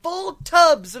 3 full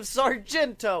tubs of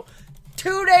Sargento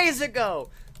 2 days ago.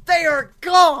 They are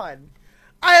gone.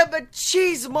 I am a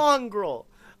cheese mongrel.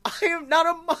 I am not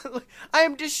a I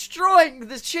am destroying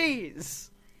the cheese.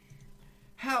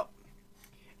 How?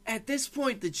 At this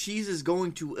point, the cheese is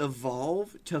going to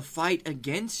evolve to fight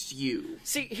against you.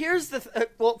 See, here's the...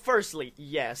 well, firstly,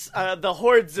 yes. The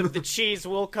hordes of the cheese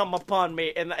will come upon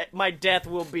me, and my death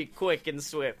will be quick and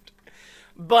swift.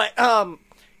 But,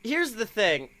 here's the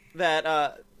thing,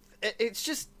 that, it's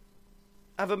just...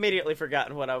 I've immediately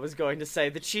forgotten what I was going to say.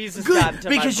 The cheese has gotten to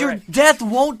my brain. Because your death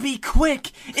won't be quick.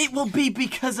 It will be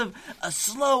because of a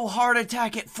slow heart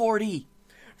attack at 40.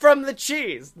 From the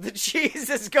cheese. The cheese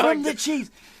is going From the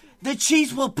cheese. The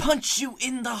cheese will punch you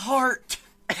in the heart.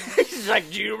 He's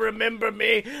like, do you remember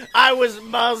me? I was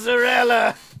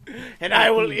mozzarella, and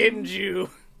I will end you.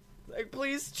 Like,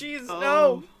 please, cheese,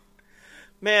 no.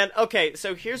 Man, okay,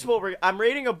 so here's what I'm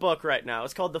reading a book right now.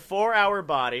 It's called The 4-Hour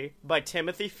Body by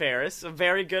Timothy Ferriss, a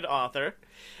very good author.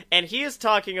 And he is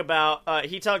talking about,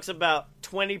 he talks about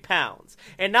 20 pounds.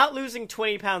 And not losing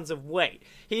 20 pounds of weight.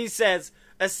 He says,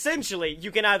 essentially, you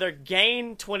can either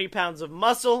gain 20 pounds of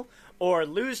muscle or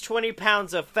lose 20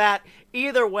 pounds of fat.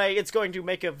 Either way, it's going to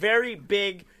make a very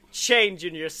big change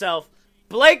in yourself.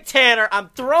 Blake Tanner, I'm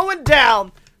throwing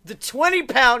down the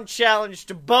 20-pound challenge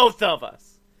to both of us.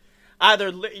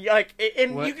 Either, like,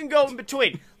 and what? You can go in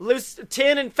between. Lose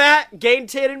 10 in fat, gain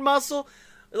 10 in muscle,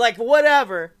 like,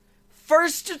 whatever.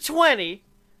 First to 20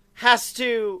 has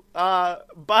to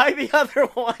buy the other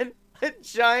one a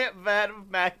giant vat of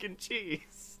mac and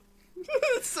cheese.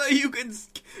 So you can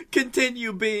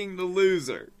continue being the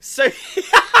loser. So,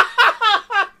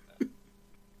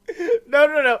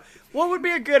 No. What would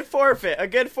be a good forfeit? A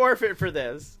good forfeit for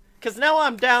this? Because now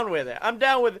I'm down with it. I'm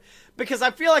down with... Because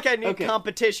I feel like I need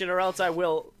competition, or else I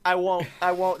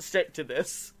won't stick to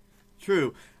this.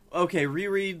 True. Okay,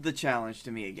 reread the challenge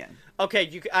to me again. Okay,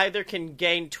 you either can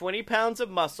gain 20 pounds of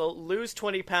muscle, lose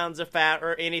 20 pounds of fat,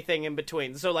 or anything in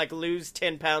between. So, like, lose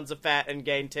 10 pounds of fat and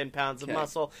gain 10 pounds of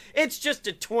muscle. It's just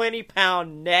a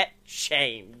 20-pound net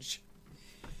change.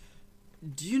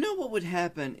 Do you know what would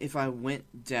happen if I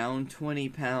went down 20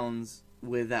 pounds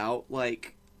without,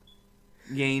 like,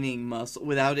 gaining muscle,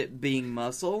 without it being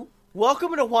muscle?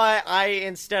 Welcome to why I,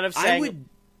 instead of saying...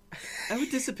 I would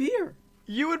disappear.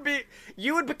 You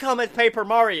would become a Paper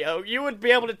Mario. You would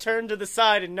be able to turn to the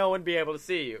side and no one would be able to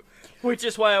see you. Which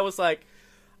is why I was like,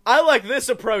 I like this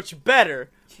approach better,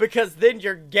 because then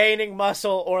you're gaining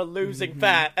muscle or losing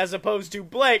fat, as opposed to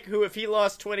Blake, who, if he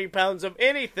lost 20 pounds of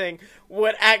anything,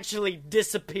 would actually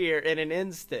disappear in an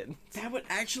instant. That would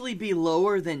actually be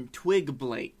lower than Twig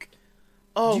Blake.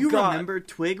 Oh, Do you God. remember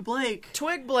Twig Blake?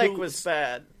 Twig Blake was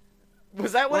bad.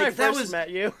 Was that when I first met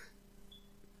you?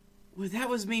 Well, that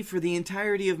was me for the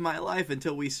entirety of my life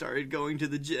until we started going to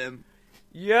the gym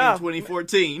Yeah. in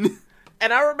 2014.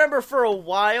 And I remember for a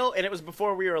while, and it was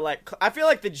before we were like, I feel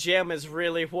like the gym is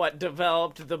really what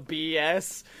developed the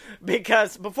BS,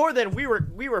 because before then we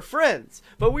were friends,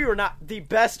 but we were not the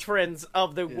best friends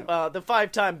of the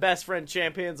 5-time best friend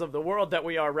champions of the world that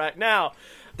we are right now.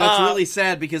 That's really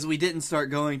sad because we didn't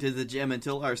start going to the gym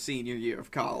until our senior year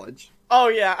of college. Oh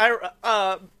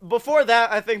yeah, before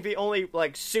that, I think the only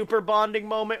like super bonding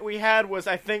moment we had was,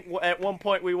 I think at one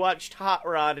point we watched Hot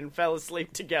Rod and fell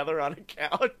asleep together on a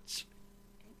couch.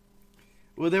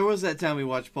 Well, there was that time we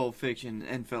watched Pulp Fiction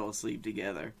and fell asleep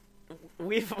together.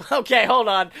 Okay, hold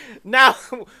on. Now,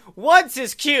 once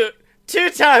is cute,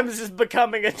 2 times is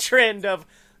becoming a trend of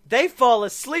they fall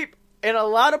asleep in a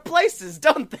lot of places,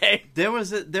 don't they? There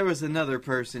was another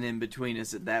person in between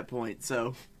us at that point,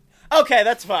 so Okay,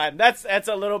 that's fine. That's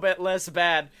a little bit less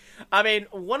bad. I mean,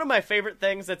 one of my favorite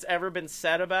things that's ever been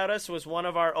said about us was one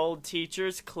of our old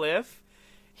teachers, Cliff.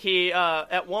 He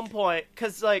at one point,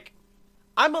 cuz like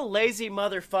I'm a lazy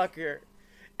motherfucker,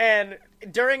 and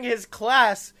during his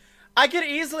class, I could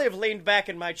easily have leaned back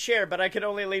in my chair, but I could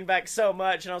only lean back so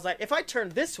much, and I was like, if I turn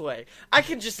this way, I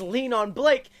can just lean on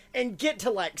Blake and get to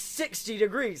like 60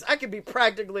 degrees. I could be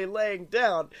practically laying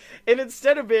down. And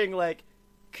instead of being like,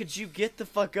 could you get the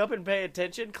fuck up and pay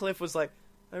attention? Cliff was like,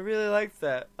 I really like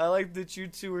that. I like that you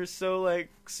two are so like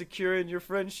secure in your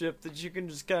friendship that you can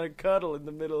just kind of cuddle in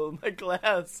the middle of my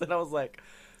class. And I was like,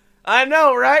 I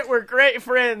know, right? We're great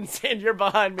friends, and you're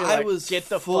behind me like, get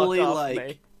the fuck off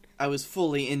me. I was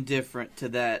fully indifferent to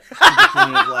that, to the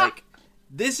point of like,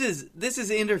 this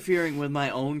is interfering with my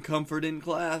own comfort in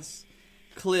class.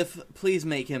 Cliff, please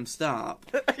make him stop.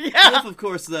 Yeah. Cliff, of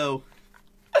course, though.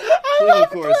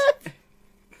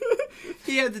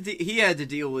 He had to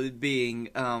deal with being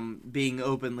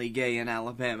openly gay in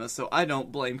Alabama, so I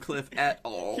don't blame Cliff at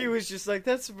all. He was just like,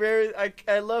 that's very,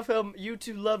 I love how you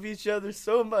two love each other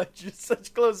so much. You're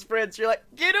such close friends. You're like,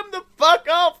 get him the fuck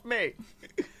off me.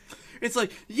 It's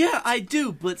like, yeah, I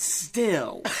do, but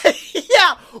still.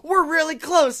 Yeah, we're really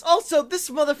close. Also, this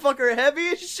motherfucker heavy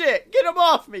as shit. Get him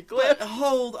off me, Cliff. But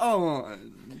hold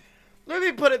on. Let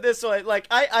me put it this way. Like,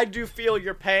 I do feel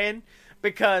your pain,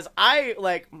 because I,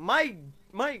 like, my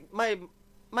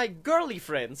girly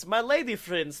friends, my lady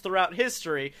friends throughout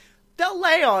history, they'll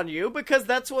lay on you because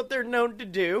that's what they're known to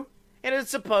do, and it's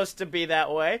supposed to be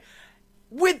that way.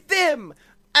 With them,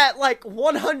 at like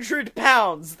 100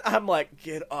 pounds, I'm like,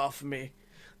 get off me.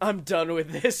 I'm done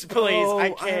with this, please.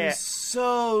 I can't. I'm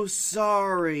so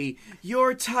sorry.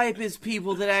 Your type is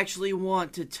people that actually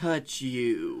want to touch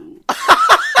you.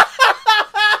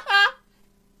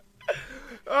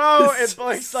 Oh, and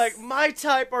Blake's like, my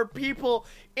type are people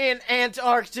in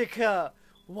Antarctica.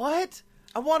 What?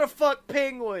 I want to fuck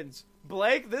penguins.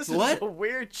 Blake, this is a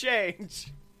weird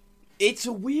change. It's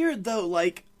weird, though.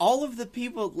 Like, all of the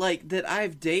people, like, that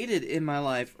I've dated in my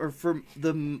life, or for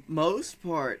the most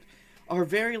part, are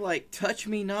very, like, touch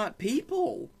me not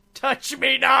people. Touch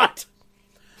me not!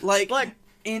 Like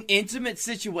in intimate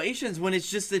situations, when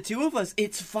it's just the two of us,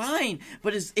 it's fine.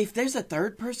 But if there's a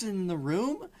third person in the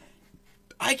room,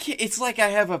 I can't. It's like I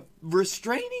have a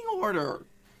restraining order.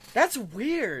 That's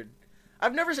weird.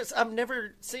 I've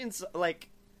never seen, like,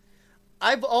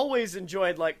 I've always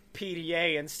enjoyed, like,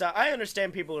 PDA and stuff. I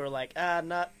understand people who are like,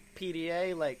 not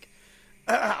PDA. Like,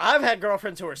 I've had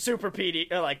girlfriends who are super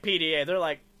PDA. They're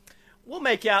like, we'll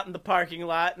make you out in the parking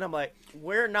lot. And I'm like,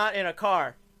 we're not in a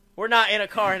car. We're not in a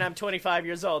car, and I'm 25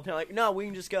 years old. And they're like, no, we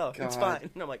can just go. God. It's fine.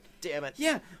 And I'm like, damn it.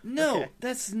 Yeah, no, okay.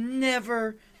 That's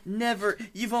never.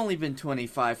 You've only been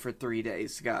 25 for 3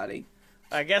 days, Scotty.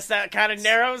 I guess that kind of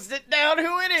narrows it down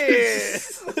who it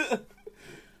is.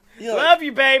 Love like,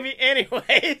 you, baby.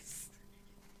 Anyways.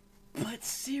 But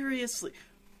seriously,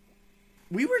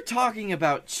 we were talking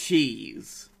about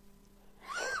cheese.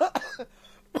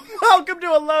 Welcome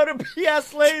to A Load of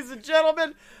BS, ladies and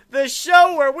gentlemen. The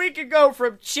show where we can go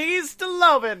from cheese to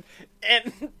loving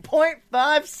in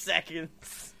 0.5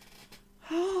 seconds.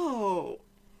 Oh,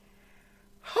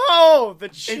 the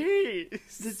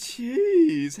cheese. The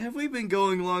cheese. Have we been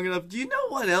going long enough? Do you know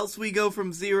what else we go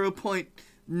from 0 point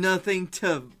nothing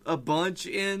to a bunch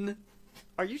in?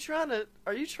 Are you trying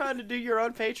to do your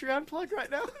own Patreon plug right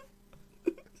now?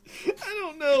 I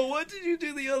don't know. What did you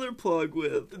do the other plug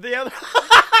with? The other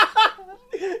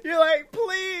You're like,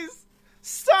 please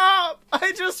stop.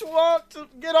 I just want to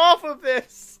get off of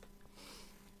this.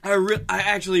 I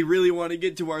actually really want to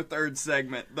get to our third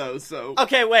segment, though, so...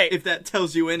 Okay, wait. If that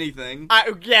tells you anything.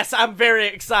 Yes, I'm very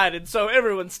excited, so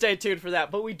everyone stay tuned for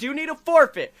that. But we do need a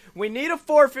forfeit. We need a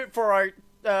forfeit for our,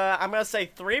 I'm going to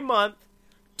say 3-month,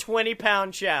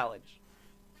 20-pound challenge.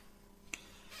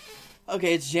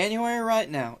 Okay, it's January right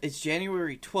now. It's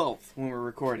January 12th when we're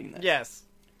recording this. Yes.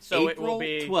 So April it will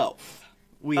be... 12th.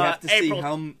 We have to see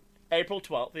how... April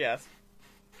 12th, yes.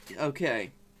 Okay.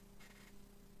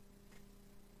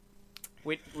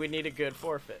 We need a good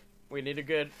forfeit. We need a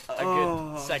good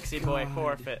sexy boy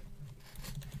forfeit.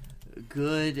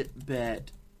 Good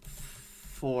bet.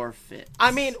 Forfeit. I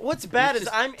mean, what's bad is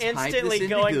just I'm instantly into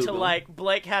going to, Google. like,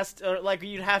 Blake has to, like,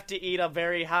 you'd have to eat a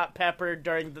very hot pepper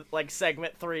during, the, like,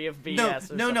 segment 3 of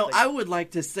BS No, I would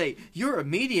like to say, your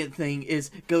immediate thing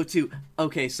is go to,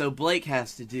 okay, so Blake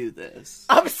has to do this.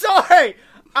 I'm sorry!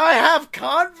 I have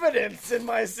confidence in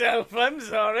myself, I'm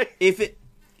sorry. If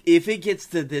it gets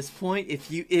to this point,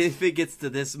 if it gets to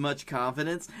this much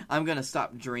confidence, I'm gonna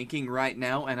stop drinking right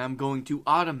now, and I'm going to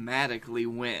automatically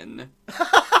win.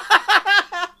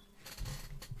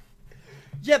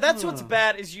 Yeah, that's what's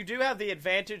bad, is you do have the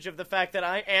advantage of the fact that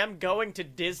I am going to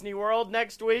Disney World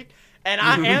next week, and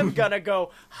I am gonna go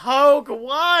hog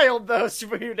wild those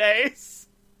few days.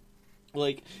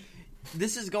 Like,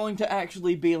 this is going to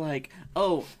actually be like,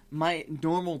 oh, my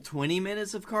normal 20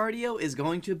 minutes of cardio is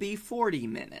going to be 40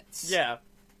 minutes. Yeah.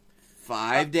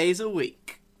 5 days a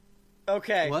week.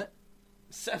 Okay. What?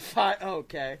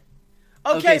 Okay.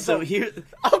 Okay, so here...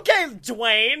 Okay,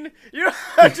 Dwayne. You don't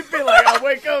have to be like, I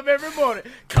wake up every morning,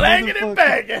 clanging and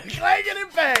banging, clanging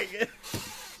and banging.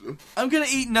 I'm gonna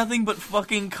eat nothing but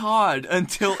fucking cod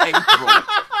until April.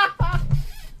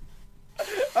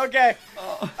 Okay.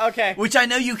 Okay. Which I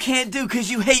know you can't do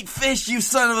because you hate fish, you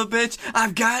son of a bitch.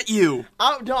 I've got you.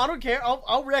 No, I don't care.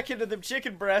 I'll wreck into them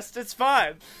chicken breasts. It's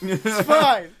fine. It's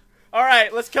fine. All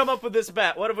right, let's come up with this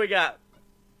bet. What have we got?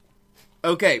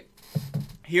 Okay.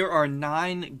 Here are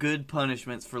 9 good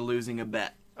punishments for losing a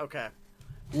bet. Okay.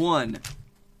 1.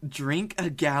 Drink a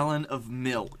gallon of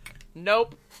milk.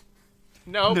 Nope.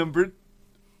 Number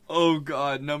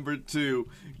 2.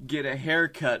 Get a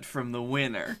haircut from the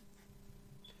winner.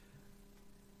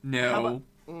 No.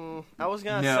 I was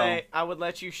gonna say I would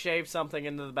let you shave something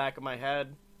into the back of my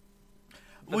head.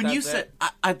 When you said,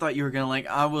 I thought you were gonna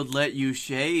I would let you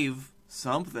shave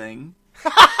something.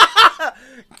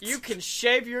 You can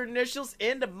shave your initials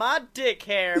into my dick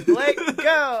hair, Blake.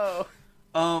 Go.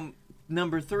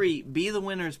 Number 3, be the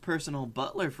winner's personal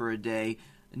butler for a day.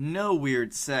 No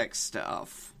weird sex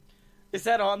stuff. Is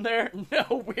that on there?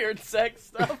 No weird sex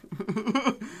stuff.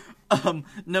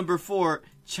 Number 4,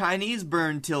 Chinese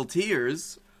burn till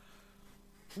tears.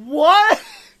 What?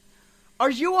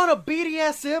 Are you on a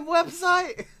BDSM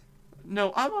website?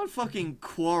 No, I'm on fucking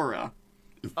Quora.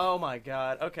 Oh my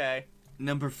god, okay.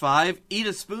 Number 5, eat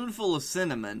a spoonful of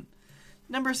cinnamon.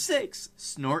 Number 6,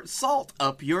 snort salt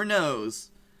up your nose.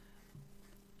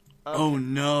 Okay. Oh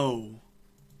no.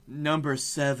 Number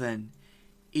 7,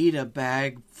 eat a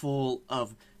bag full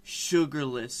of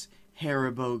sugarless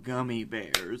Haribo gummy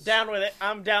bears. Down with it.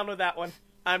 I'm down with that one.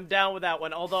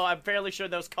 Although I'm fairly sure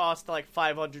those cost like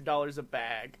 $500 a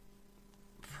bag.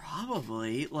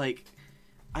 Probably. Like,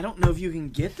 I don't know if you can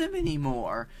get them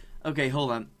anymore. Okay, hold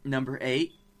on. Number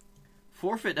 8.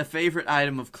 Forfeit a favorite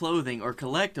item of clothing or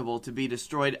collectible to be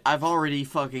destroyed. I've already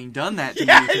fucking done that to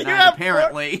you tonight,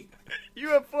 apparently. You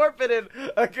have forfeited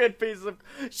a good piece of...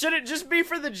 Should it just be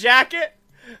for the jacket?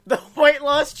 The weight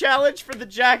loss challenge for the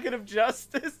jacket of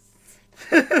justice?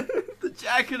 The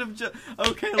jacket of justice.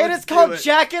 Okay, let's And it's called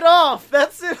Jacket Off.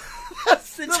 That's it.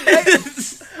 That's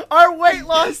the our weight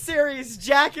loss series,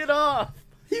 Jacket Off.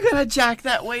 You gotta jack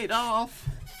that weight off.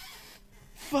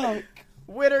 Fuck.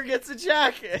 Winner gets a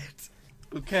jacket.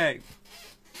 Okay.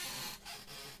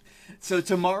 So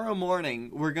tomorrow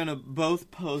morning, we're gonna both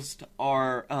post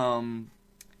our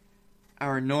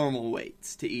normal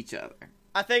weights to each other.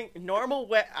 I think normal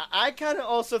weight... I kind of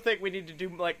also think we need to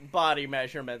do, like, body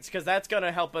measurements, because that's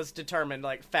gonna help us determine,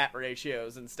 like, fat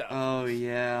ratios and stuff. Oh,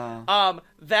 yeah.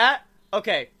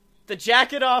 Okay, the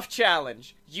Jacket Off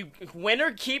challenge.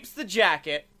 Winner keeps the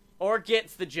jacket, or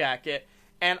gets the jacket,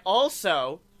 and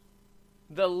also...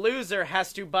 the loser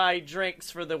has to buy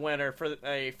drinks for the winner for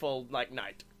a full, like,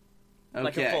 night. Okay.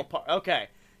 Like a full part. Okay.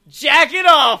 Jack it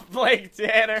off, Blake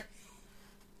Tanner!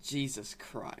 Jesus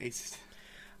Christ.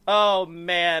 Oh,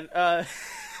 man.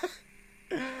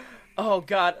 Oh,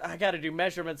 God, I gotta do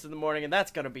measurements in the morning, and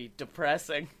that's gonna be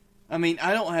depressing. I mean,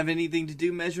 I don't have anything to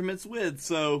do measurements with,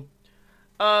 so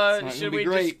it's not Should gonna be we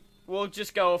great. we'll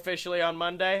just go officially on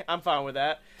Monday? I'm fine with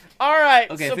that. All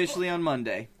right. Okay, so- officially on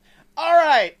Monday. All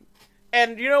right.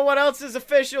 And you know what else is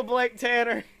official, Blake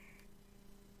Tanner?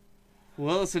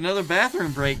 Well, it's another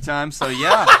bathroom break time, so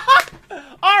yeah.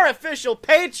 Our official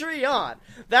Patreon.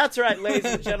 That's right,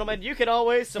 ladies and gentlemen. You can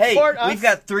always support us. We've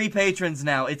got 3 patrons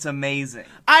now. It's amazing.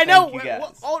 I know. Thank you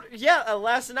guys.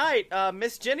 Last night,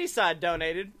 Miss Jenny Side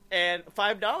donated and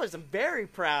 $5. I'm very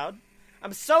proud.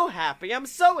 I'm so happy. I'm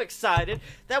so excited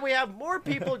that we have more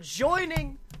people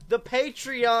joining the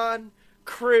Patreon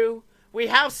crew. We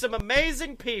have some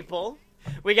amazing people.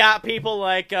 We got people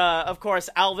like, of course,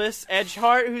 Alvis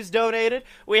Edgehart, who's donated.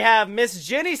 We have Miss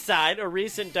Jenny Side, a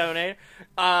recent donator.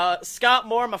 Scott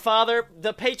Moore, my father.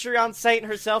 The Patreon saint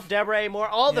herself, Deborah A. Moore.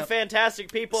 All the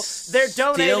fantastic people. They're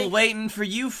donating. Still waiting for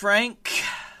you, Frank.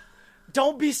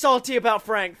 Don't be salty about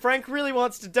Frank. Frank really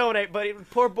wants to donate, but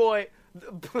poor boy.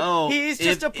 Oh, he's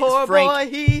just a if- poor Frank- boy.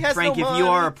 He has Frank, no if money. you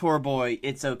are a poor boy,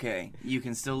 it's okay. You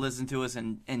can still listen to us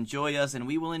and enjoy us, and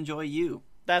we will enjoy you.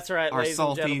 That's right, Our ladies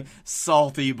and gentlemen.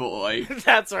 salty boy.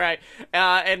 That's right.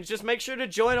 And just make sure to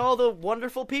join all the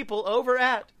wonderful people over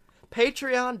at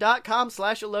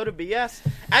patreon.com/alotofbs.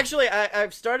 Actually,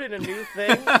 I've started a new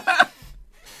thing.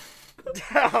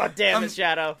 Oh, damn it,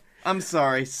 Shadow. I'm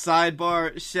sorry.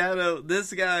 Sidebar, Shadow,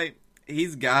 this guy,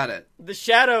 he's got it. The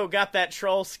Shadow got that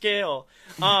troll skill.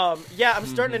 Yeah, I'm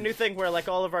starting a new thing where, like,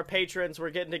 all of our patrons were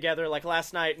getting together. Like,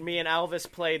 last night, me and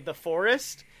Alvis played The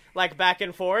Forest, like, back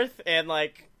and forth, and,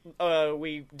 like,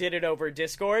 we did it over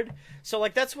Discord. So,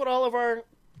 like, that's what our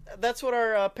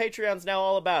Patreon's now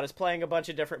all about, is playing a bunch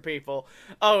of different people.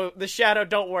 Oh, the Shadow,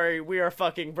 don't worry, we are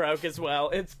fucking broke as well.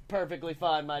 It's perfectly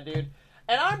fine, my dude.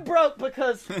 And I'm broke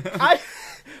because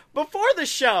before the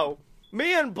show,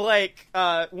 me and Blake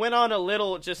went on a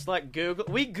little just like Google.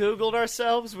 We Googled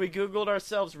ourselves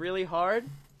really hard.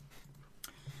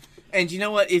 And you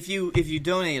know what? If you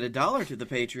donate $1 to the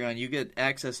Patreon, you get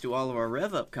access to all of our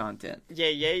Rev Up content.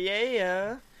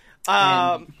 Yeah.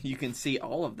 And you can see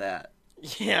all of that.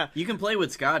 Yeah. You can play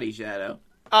with Scotty, Shadow.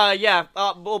 Yeah.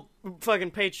 Well,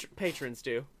 fucking patrons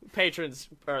do. Patrons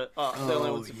are the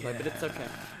only ones who play, but it's okay.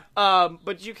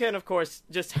 But you can, of course,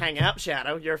 just hang out,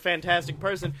 Shadow. You're a fantastic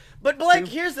person. But Blake,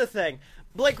 here's the thing.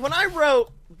 Blake, when I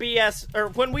wrote BS, or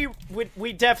when we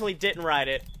definitely didn't write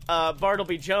it.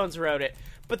 Bartleby Jones wrote it.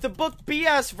 But the book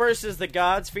BS versus the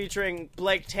Gods, featuring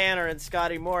Blake Tanner and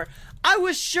Scotty Moore, I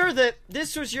was sure that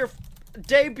this was your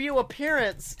debut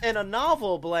appearance in a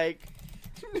novel, Blake.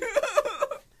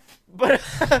 But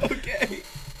Okay.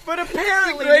 but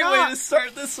apparently Great not. way to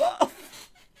start this off.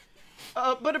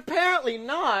 But apparently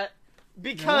not,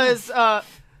 because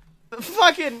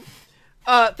fucking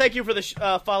thank you for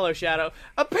the follow, Shadow.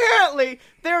 Apparently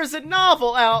there is a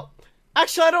novel out.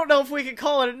 Actually, I don't know if we can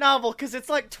call it a novel, because it's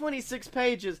like 26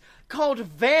 pages, called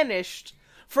Vanished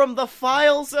from the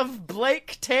Files of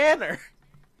Blake Tanner.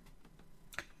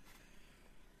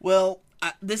 Well,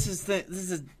 this is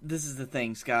the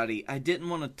thing, Scotty. I didn't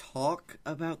want to talk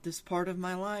about this part of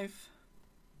my life.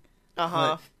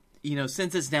 Uh-huh. But, you know,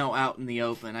 since it's now out in the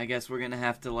open, I guess we're gonna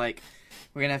have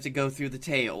to go through the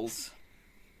tales.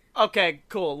 Okay,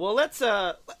 cool. Well, let's,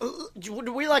 would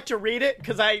we like to read it?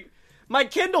 Because my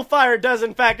Kindle Fire does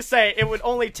in fact say it would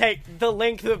only take the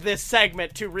length of this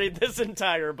segment to read this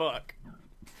entire book.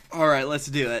 Alright, let's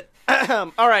do it.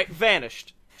 Alright,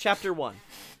 Vanished. Chapter 1.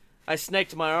 I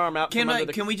snaked my arm out from under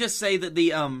the... Can we just say that the,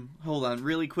 hold on,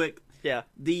 really quick. Yeah.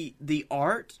 The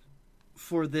art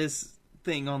for this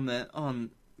thing on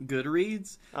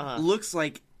Goodreads looks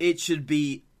like it should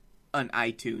be an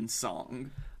iTunes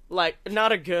song. Like,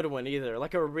 not a good one either.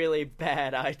 Like a really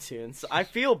bad iTunes. I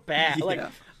feel bad. Yeah. Like,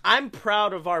 I'm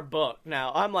proud of our book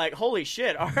now. I'm like, holy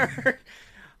shit,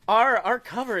 our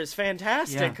cover is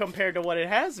fantastic compared to what it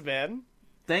has been.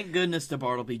 Thank goodness to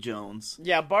Bartleby Jones.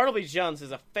 Yeah, Bartleby Jones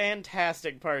is a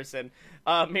fantastic person.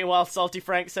 Meanwhile, Salty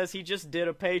Frank says he just did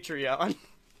a Patreon.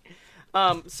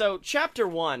 So, Chapter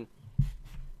 1.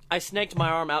 I snaked my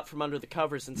arm out from under the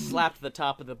covers and slapped the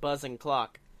top of the buzzing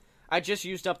clock. I just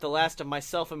used up the last of my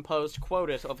self-imposed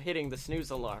quota of hitting the snooze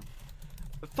alarm.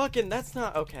 Fucking, that's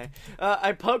not okay.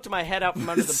 I poked my head out from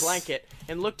under the blanket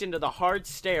and looked into the hard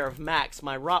stare of Max,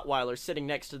 my Rottweiler, sitting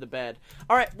next to the bed.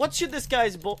 Alright, what should this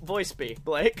guy's voice be,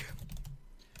 Blake?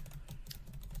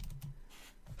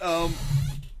 Well,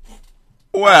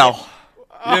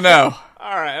 you know.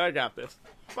 Alright, I got this.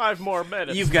 5 more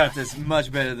minutes. You've got this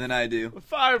much better than I do.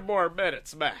 5 more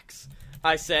minutes, Max,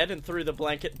 I said, and threw the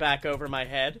blanket back over my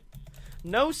head.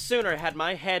 No sooner had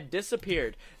my head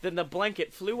disappeared than the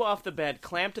blanket flew off the bed,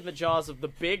 clamped in the jaws of the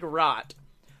big rot.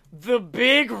 The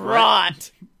big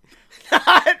rot!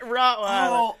 Not Rottweiler.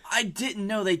 Oh, I didn't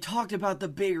know they talked about the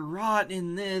big rot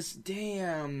in this.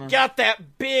 Damn. Got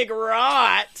that big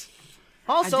rot!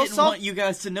 Also, I didn't want you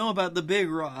guys to know about the big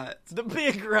rot. The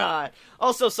big rot.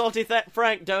 Also, Salty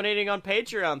Frank donating on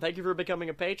Patreon. Thank you for becoming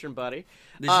a patron, buddy.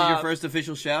 This is your first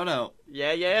official shout-out.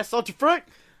 Yeah, Salty Frank!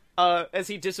 As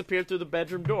he disappeared through the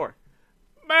bedroom door.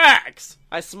 Max!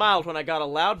 I smiled when I got a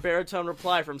loud baritone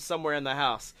reply from somewhere in the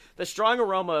house. The strong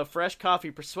aroma of fresh coffee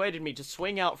persuaded me to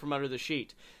swing out from under the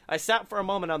sheet. I sat for a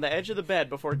moment on the edge of the bed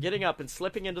before getting up and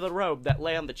slipping into the robe that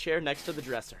lay on the chair next to the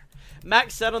dresser.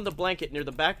 Max sat on the blanket near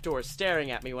the back door,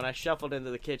 staring at me when I shuffled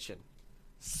into the kitchen.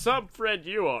 "Sub Fred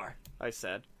you are," I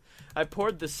said. I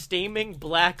poured the steaming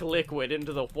black liquid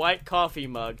into the white coffee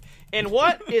mug in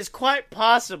what is quite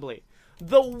possibly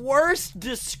the worst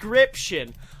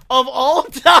description of all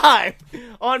time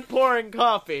on pouring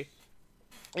coffee,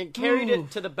 and carried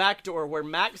it to the back door where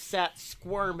Max sat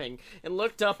squirming and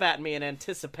looked up at me in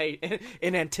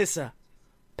anticipation.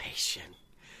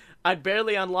 I'd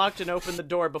barely unlocked and opened the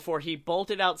door before he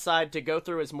bolted outside to go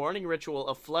through his morning ritual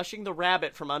of flushing the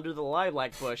rabbit from under the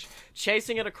lilac bush,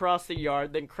 chasing it across the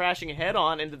yard, then crashing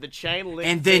head-on into the chain-link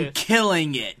and then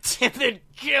killing it.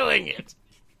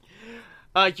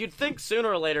 You'd think sooner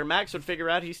or later Max would figure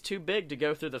out he's too big to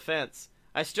go through the fence.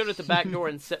 I stood at the back door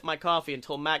and sipped my coffee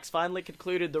until Max finally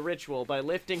concluded the ritual by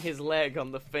lifting his leg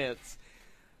on the fence.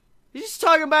 He's just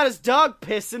talking about his dog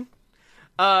pissing.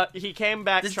 He came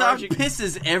back charging... This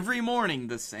dog pisses every morning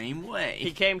the same way.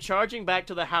 He came charging back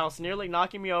to the house, nearly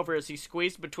knocking me over as he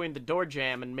squeezed between the door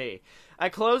jamb and me. I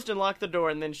closed and locked the door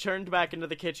and then turned back into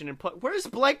the kitchen and put... Where's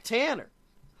Blake Tanner?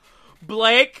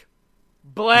 Blake?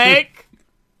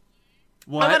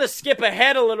 What? I'm gonna skip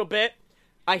ahead a little bit.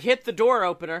 I hit the door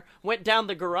opener, went down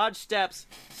the garage steps,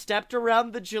 stepped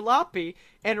around the jalopy,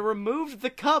 and removed the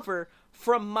cover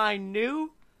from my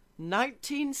new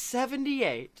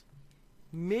 1978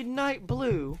 Midnight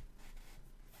Blue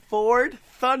Ford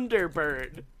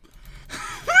Thunderbird.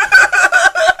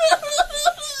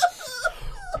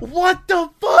 What the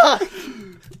fuck?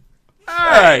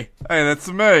 Hey, that's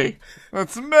me. I'm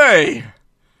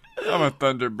a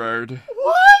Thunderbird.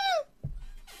 What?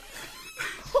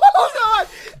 Hold on!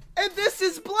 And this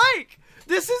is Blake!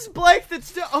 This is Blake that's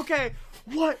still... Okay,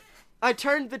 what? I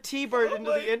turned the T-Bird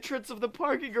into the entrance of the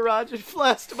parking garage and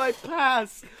flashed my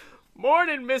pass.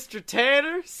 "Morning, Mr.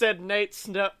 Tanner," said Nate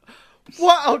Snow.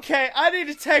 What? Okay, I need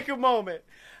to take a moment.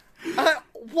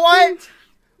 What?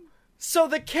 So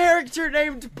the character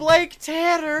named Blake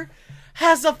Tanner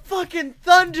has a fucking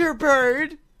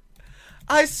Thunderbird?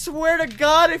 I swear to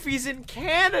God, if he's in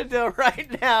Canada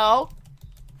right now...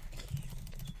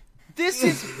 This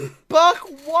is buck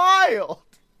wild.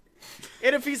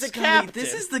 And if he's a captain...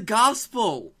 This is the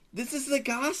gospel.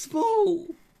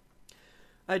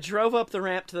 I drove up the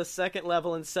ramp to the second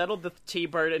level and settled the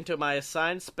T-Bird into my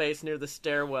assigned space near the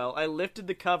stairwell. I lifted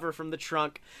the cover from the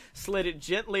trunk, slid it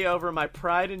gently over my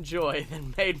pride and joy,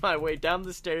 then made my way down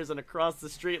the stairs and across the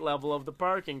street level of the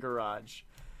parking garage.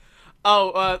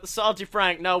 Salty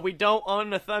Frank, no, we don't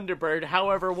own a Thunderbird.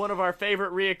 However, one of our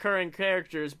favorite reoccurring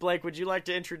characters, Blake, would you like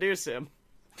to introduce him?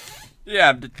 Yeah,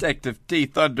 I'm Detective T.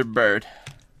 Thunderbird.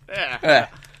 Yeah.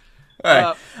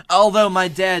 Hey. Although my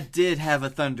dad did have a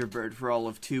Thunderbird for all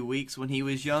of 2 weeks when he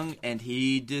was young, and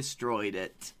he destroyed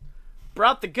it.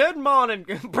 Brought the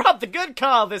good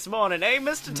call this morning, eh,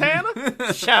 Mr.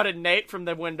 Tanner? Shouted Nate from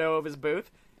the window of his booth.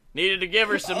 Needed to give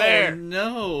her some air.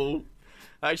 No.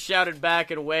 I shouted back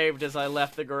and waved as I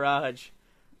left the garage.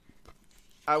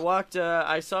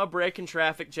 I saw a break in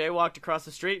traffic, jaywalked across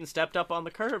the street, and stepped up on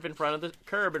the curb in front of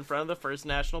the First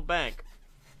National Bank.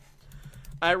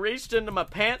 I reached into my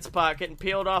pants pocket and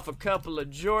peeled off a couple of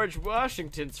George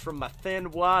Washingtons from my thin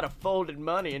wad of folded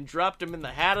money and dropped them in the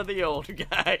hat of the old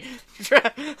guy.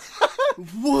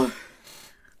 What?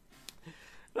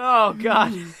 Oh,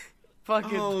 God.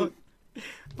 Fucking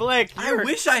Blake, I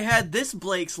wish I had this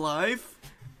Blake's life.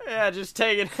 Yeah, just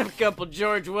taking a couple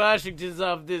George Washingtons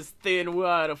off this thin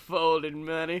wad of folded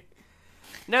money.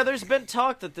 Now, there's been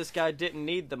talk that this guy didn't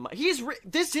need the money.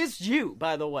 This is you,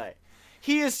 by the way.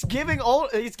 He's giving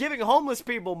homeless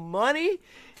people money.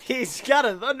 He's got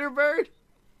a Thunderbird.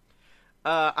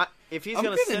 If he's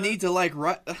gonna need to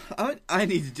write. I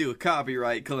need to do a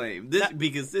copyright claim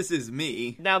because this is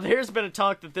me. Now, there's been a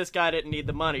talk that this guy didn't need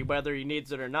the money, whether he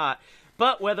needs it or not.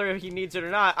 But whether he needs it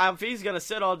or not, if he's gonna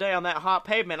sit all day on that hot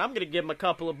pavement, I'm gonna give him a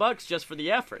couple of bucks just for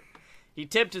the effort. He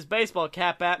tipped his baseball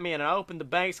cap at me, and I opened the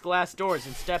bank's glass doors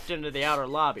and stepped into the outer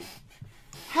lobby.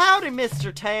 "Howdy,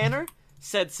 Mr. Tanner,"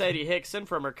 said Sadie Hickson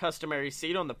from her customary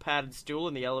seat on the padded stool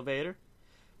in the elevator.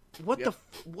 What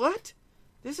what?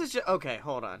 This is just... Okay,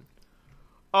 hold on.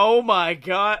 Oh my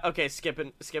god. Okay,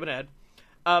 skipping ahead.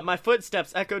 My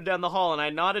footsteps echoed down the hall, and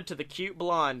I nodded to the cute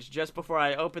blonde just before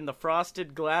I opened the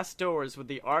frosted glass doors with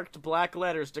the arced black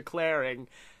letters declaring,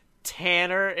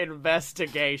 Tanner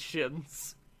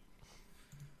Investigations.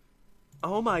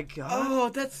 Oh my god. Oh,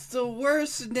 that's the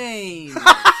worst name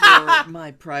for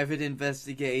my private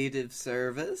investigative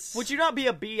service. Would you not be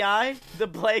a BI, the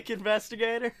Blake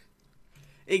Investigator?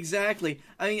 Exactly.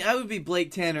 I mean, I would be Blake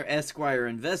Tanner, Esquire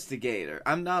Investigator.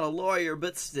 I'm not a lawyer,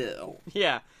 but still.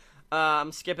 Yeah.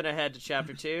 I'm skipping ahead to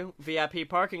Chapter 2. VIP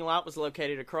parking lot was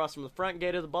located across from the front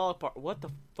gate of the ballpark. What the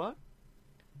fuck?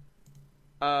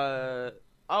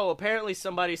 Apparently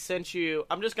somebody sent you...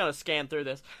 I'm just gonna scan through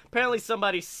this. Apparently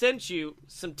somebody sent you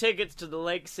some tickets to the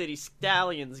Lake City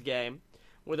Stallions game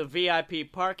with a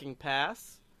VIP parking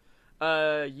pass.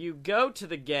 You go to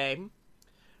the game,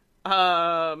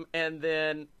 and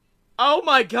then... Oh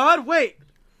my god, wait!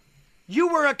 You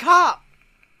were a cop!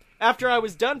 After I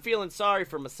was done feeling sorry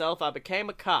for myself, I became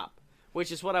a cop,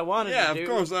 which is what I wanted to do. Yeah, of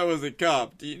course I was a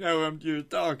cop. Do you know what you're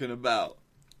talking about?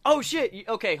 Oh shit,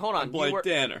 okay, hold on. I'm Blake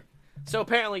Tanner. So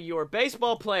apparently you were a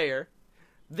baseball player,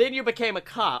 then you became a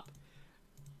cop.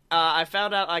 I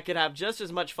found out I could have just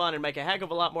as much fun and make a heck of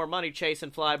a lot more money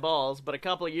chasing fly balls, but a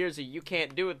couple of years of you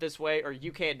can't do it this way or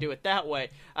you can't do it that way.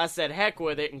 I said heck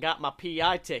with it and got my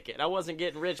PI ticket. I wasn't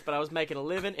getting rich, but I was making a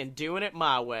living and doing it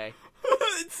my way.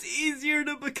 It's easier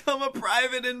to become a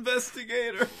private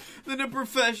investigator than a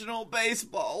professional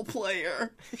baseball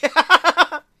player.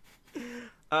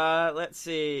 Let's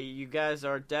see. You guys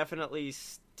are definitely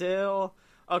still...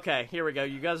 Okay, here we go.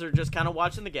 You guys are just kind of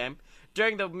watching the game.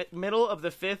 During the middle of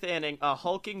the fifth inning, a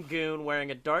hulking goon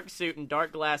wearing a dark suit and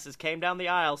dark glasses came down the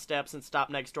aisle steps and stopped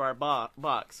next to our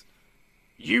box.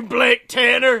 "You Blake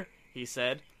Tanner?" he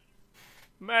said.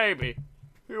 "Maybe.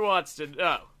 Who wants to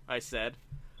know?" I said.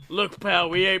 "Look, pal,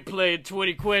 we ain't playing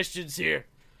 20 questions here.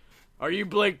 Are you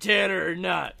Blake Tanner or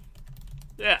not?"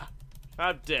 "Yeah,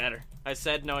 I'm Tanner," I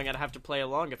said, knowing I'd have to play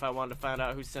along if I wanted to find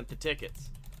out who sent the tickets.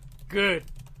 "Good.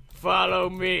 Follow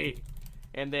me."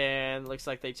 And then, looks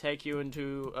like they take you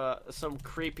into some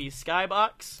creepy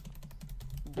skybox.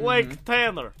 "Blake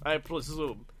Tanner, I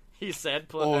presume," he said.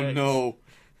 Oh no.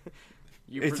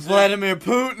 It's presume- Vladimir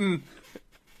Putin.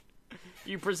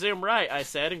 "You presume right," I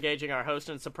said, engaging our host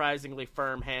in a surprisingly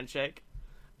firm handshake.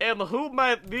 "And who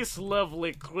might this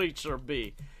lovely creature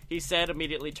be?" he said,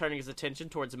 immediately turning his attention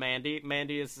towards Mandy.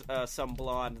 Mandy is some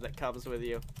blonde that comes with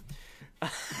you.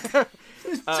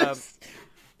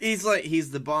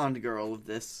 He's the Bond girl of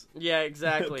this Yeah,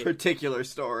 exactly. particular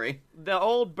story. The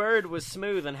old bird was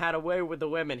smooth and had a way with the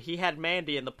women. He had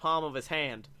Mandy in the palm of his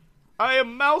hand. "I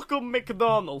am Malcolm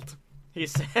McDonald," he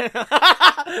said.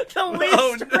 The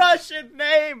least Russian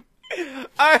name!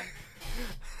 I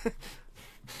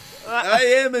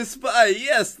am a spy.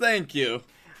 Yes, thank you.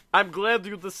 "I'm glad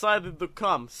you decided to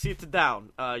come. Sit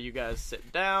down." You guys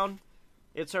sit down.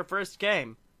 It's her first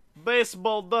game.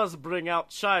 "Baseball does bring out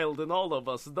child in all of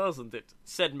us, doesn't it?"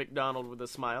 said McDonald with a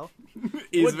smile.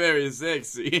 He's very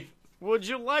sexy. "Would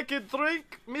you like a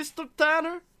drink, Mr.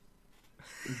 Tanner?"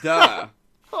 Duh.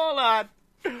 Hold on.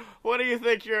 What do you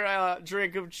think your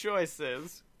drink of choice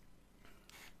is?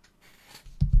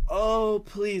 Oh,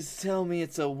 please tell me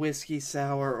it's a whiskey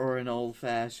sour or an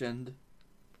old-fashioned.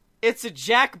 It's a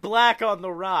Jack Black on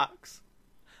the rocks.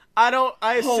 I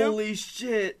assume... Holy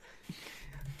shit.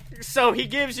 So he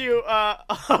gives you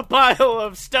a pile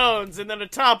of stones, and then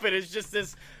atop it is just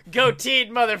this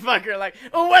goateed motherfucker like,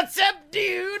 "Oh, what's up,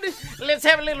 dude? Let's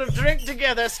have a little drink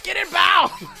together. Skid it bow."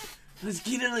 Let's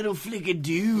get a little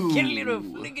flickadoo. Get a little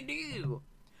flickadoo.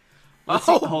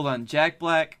 Hold on. Jack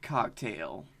Black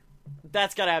cocktail.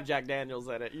 That's gotta have Jack Daniels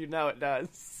in it. You know it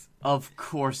does. Of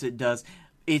course it does.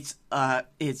 It's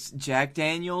Jack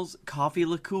Daniels, coffee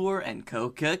liqueur, and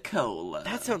Coca-Cola.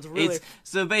 That sounds really...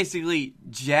 So basically,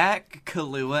 Jack,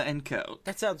 Kahlua, and Coke.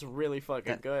 That sounds really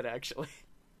fucking good, actually.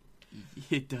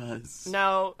 It does.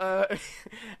 Now,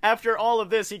 after all of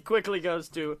this, he quickly goes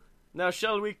to, "Now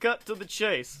shall we cut to the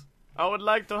chase? I would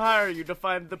like to hire you to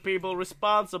find the people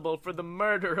responsible for the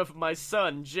murder of my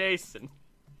son, Jason."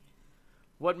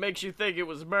 "What makes you think it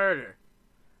was murder?"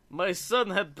 "My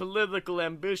son had political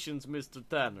ambitions, Mr.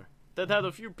 Tanner, that had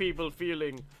a few people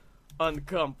feeling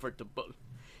uncomfortable.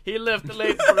 He left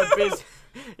late for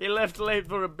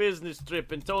a business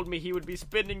trip and told me he would be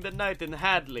spending the night in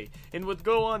Hadley and would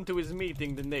go on to his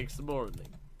meeting the next morning.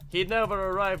 He never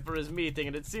arrived for his meeting,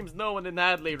 and it seems no one in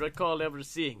Hadley recall ever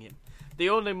seeing him. The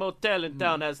only motel in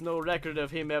town has no record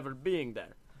of him ever being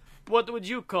there. What would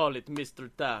you call it, Mr.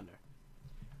 Tanner?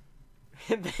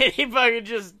 And then he fucking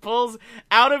just pulls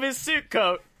out of his suit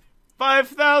coat,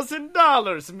 $5,000,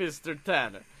 Mr.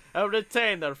 Tanner. A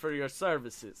retainer for your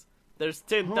services. There's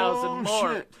 10,000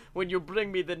 more shit. when you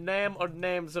bring me the name or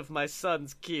names of my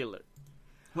son's killer.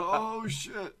 Oh,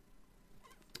 shit.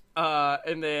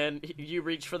 And then you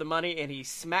reach for the money, and he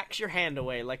smacks your hand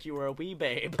away like you were a wee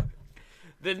babe.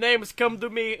 The names come to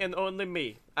me and only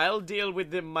me. I'll deal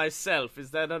with them myself.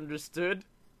 Is that understood?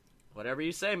 Whatever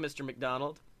you say, Mr.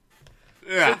 McDonald.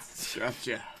 Yeah,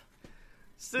 gotcha.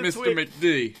 Since Mr.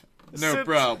 McD, no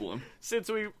problem. Since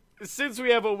we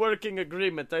have a working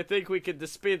agreement, I think we can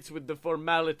dispense with the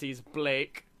formalities,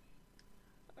 Blake.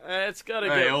 It's gotta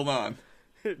Hey, get... hold on.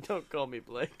 Don't call me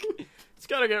Blake. It's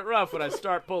gotta get rough when I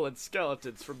start pulling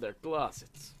skeletons from their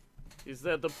closets. Is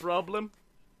that the problem?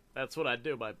 That's when I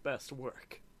do my best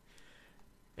work.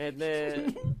 And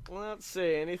then, let's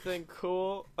see, anything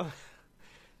cool?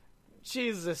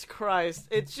 Jesus Christ.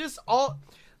 It's just all...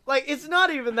 Like, it's not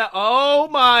even that... Oh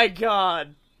my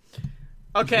god.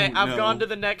 Okay, I've gone to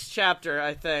the next chapter,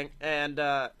 I think, and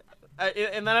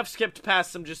then I've skipped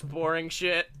past some just boring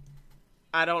shit.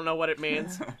 I don't know what it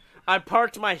means. I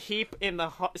parked my Heap in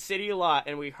the city lot,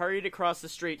 and we hurried across the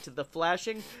street to the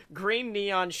flashing green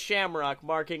neon shamrock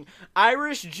marking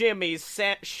Irish Jimmy's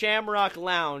Shamrock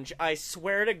Lounge. I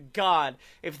swear to God,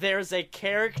 if there's a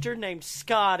character named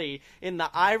Scotty in the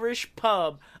Irish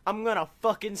pub, I'm gonna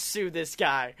fucking sue this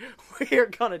guy. We're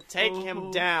gonna take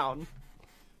him down.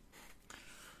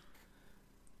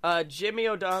 Jimmy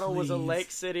O'Donnell was a Lake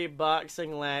City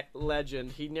boxing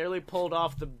legend. He nearly pulled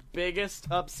off the biggest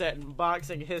upset in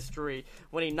boxing history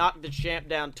when he knocked the champ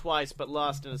down twice but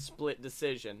lost in a split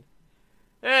decision.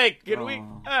 Hey, can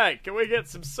we get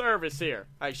some service here?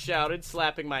 I shouted,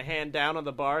 slapping my hand down on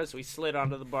the bar as we slid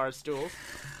onto the bar stools.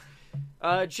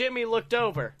 Jimmy looked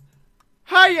over.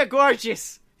 Hiya,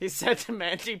 gorgeous, he said to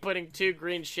Mandy, putting 2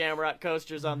 green shamrock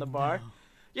coasters on the bar.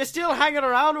 You still hanging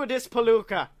around with this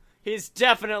palooka? He's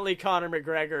definitely Conor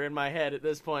McGregor in my head at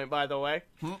this point, by the way.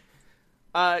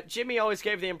 Jimmy always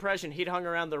gave the impression he'd hung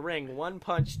around the ring one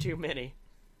punch too many.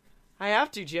 I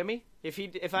have to, Jimmy.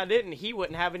 If I didn't, he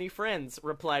wouldn't have any friends,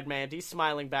 replied Mandy,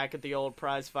 smiling back at the old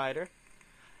prize fighter.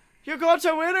 You got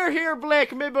a winner here,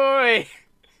 Blake, me boy,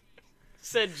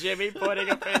 said Jimmy, pointing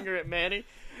a finger at Mandy.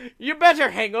 You better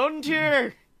hang on to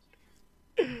her.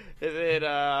 And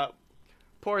then,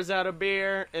 pours out a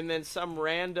beer, and then some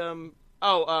random...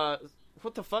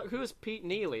 what the fuck? Who is Pete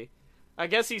Neely? I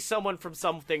guess he's someone from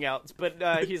something else, but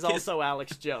he's also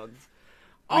Alex Jones.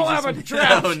 I'll have a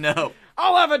draft. Oh, no.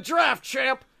 I'll have a draft,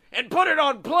 champ, and put it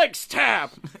on Blake's tab.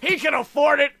 He can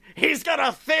afford it. He's got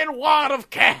a thin wad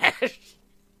of cash.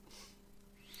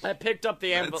 I picked up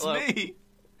the envelope. That's me.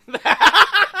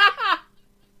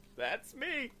 That's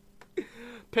me.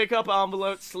 Pick up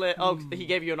envelope, slid... Oh, he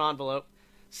gave you an envelope.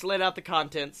 Slid out the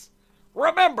contents.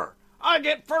 Remember, I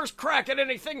get first crack at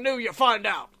anything new you find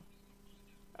out.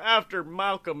 After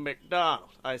Malcolm McDonald,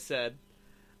 I said.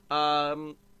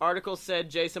 Article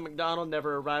said Jason McDonald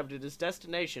never arrived at his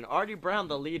destination. Artie Brown,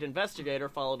 the lead investigator,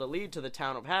 followed a lead to the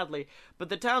town of Hadley, but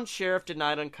the town sheriff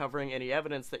denied uncovering any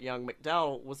evidence that young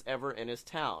McDonald was ever in his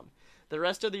town. The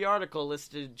rest of the article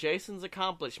listed Jason's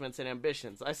accomplishments and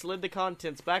ambitions. I slid the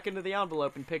contents back into the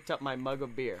envelope and picked up my mug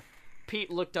of beer.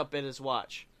 Pete looked up at his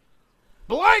watch.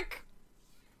 Blake!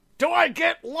 Do I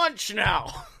get lunch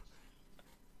now?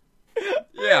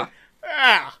 Yeah.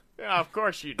 Yeah, of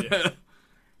course you do.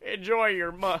 Enjoy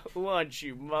your lunch,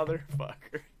 you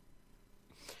motherfucker.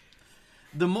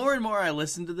 The more and more I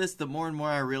listen to this, the more and more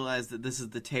I realize that this is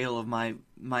the tale of my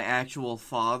actual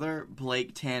father,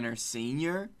 Blake Tanner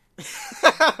Sr.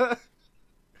 Hold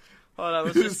on,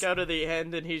 let's just go to the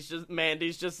end, and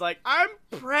Mandy's just like, I'm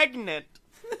pregnant.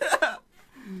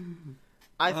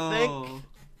 I think...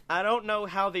 I don't know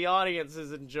how the audience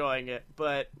is enjoying it,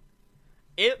 but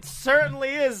it certainly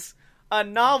is a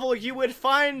novel you would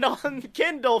find on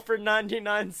Kindle for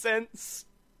 99 cents.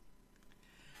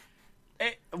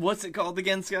 What's it called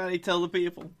again, Scotty? Tell the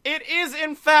people. It is,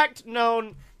 in fact,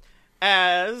 known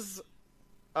as...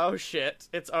 Oh, shit.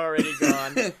 It's already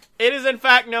gone. It is, in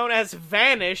fact, known as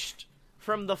Vanished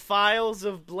from the Files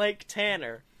of Blake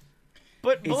Tanner.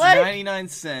 But Blake... It's 99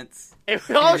 cents.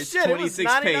 Oh, shit, 26 it was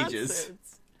 99 pages. cents.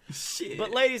 Shit.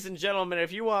 But ladies and gentlemen,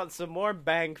 if you want some more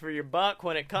bang for your buck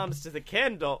when it comes to the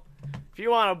Kindle, if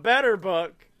you want a better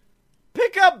book,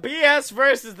 pick up BS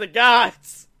versus the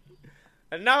Gods.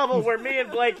 A novel where me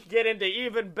and Blake get into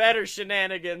even better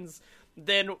shenanigans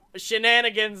than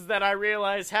shenanigans that I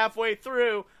realize halfway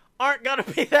through aren't gonna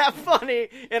be that funny,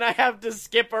 and I have to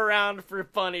skip around for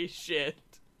funny shit.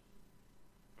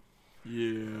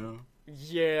 Yeah.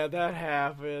 Yeah, that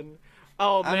happened.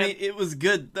 Oh, man. I mean, it was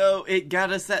good, though. It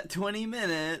got us at 20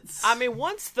 minutes. I mean,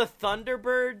 once the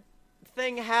Thunderbird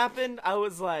thing happened, I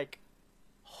was like,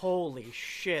 holy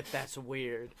shit, that's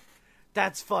weird.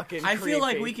 That's fucking creepy. I feel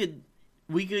like we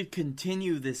could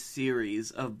continue this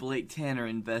series of Blake Tanner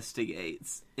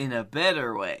Investigates in a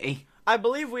better way. I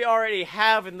believe we already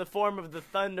have in the form of the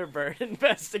Thunderbird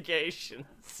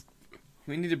investigations.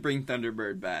 We need to bring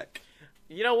Thunderbird back.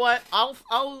 You know what?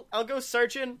 I'll go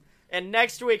searching, and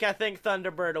next week I think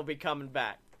Thunderbird will be coming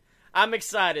back. I'm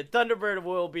excited.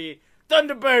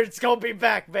 Thunderbird's gonna be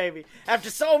back, baby, after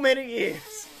so many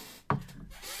years.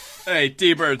 Hey,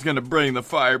 T-Bird's gonna bring the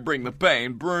fire, bring the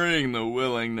pain, bring the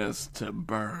willingness to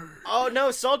burn. Oh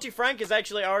no, Salty Frank has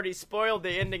actually already spoiled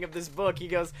the ending of this book. He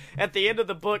goes, at the end of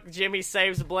the book, Jimmy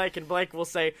saves Blake, and Blake will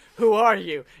say, "Who are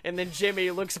you?" And then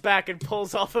Jimmy looks back and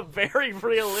pulls off a very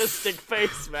realistic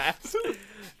face mask.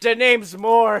 The name's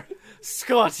Moore.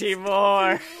 Scotty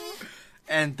Moore.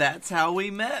 And that's how we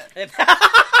met.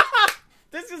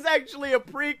 This is actually a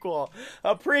prequel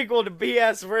to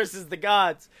BS versus the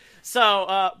Gods.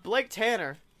 So, Blake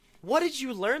Tanner, what did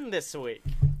you learn this week?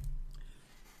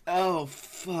 Oh,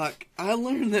 fuck. I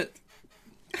learned that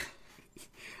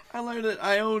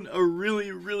I own a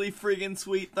really, really friggin'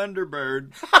 sweet Thunderbird.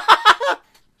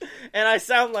 And I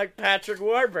sound like Patrick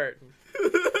Warburton.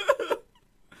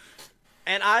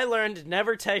 And I learned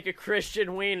never take a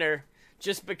Christian wiener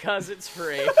just because it's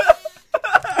free.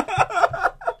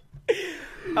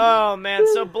 Oh, man.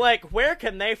 So, Blake, where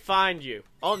can they find you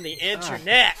on the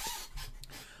internet?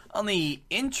 On the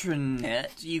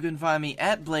intranet, you can find me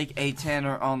at Blake A.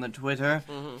 Tanner on the Twitter.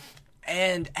 Mm-hmm.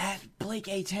 And at Blake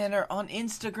A. Tanner on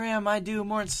Instagram. I do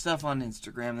more stuff on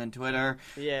Instagram than Twitter.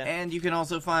 Yeah. And you can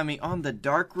also find me on the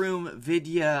Darkroom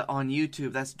Vidya on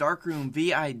YouTube. That's Darkroom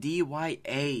Vidya.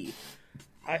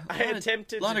 I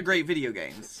attempted a lot of great video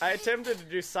games. I attempted to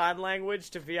do sign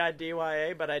language to Vidya,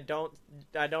 but I don't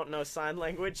know sign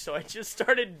language, so I just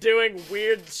started doing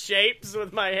weird shapes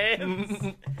with my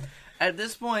hands. At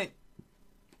this point,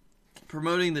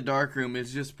 promoting the Darkroom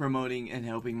is just promoting and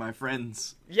helping my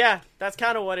friends. Yeah, that's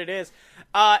kind of what it is.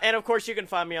 And of course, you can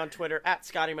find me on Twitter at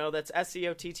ScottyMo. That's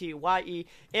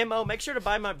SCOTTYEMO. Make sure to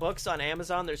buy my books on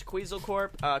Amazon. There's Queasel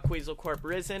Corp, Queasel Corp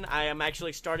Risen. I am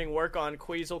actually starting work on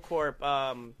Queasel Corp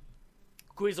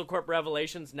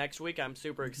Revelations next week. I'm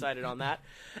super excited on that.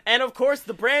 And of course,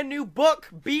 the brand new book,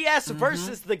 BS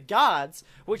versus the Gods,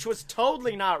 which was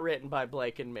totally not written by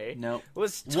Blake and me. Nope.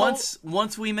 Was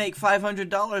once we make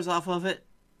 $500 off of it,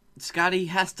 Scotty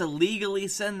has to legally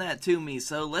send that to me,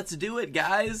 so let's do it,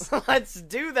 guys. Let's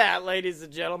do that, ladies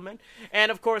and gentlemen. And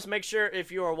of course, make sure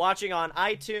if you are watching on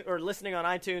iTunes or listening on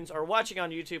iTunes or watching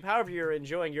on YouTube, however you're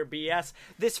enjoying your BS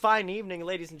this fine evening,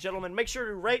 ladies and gentlemen, make sure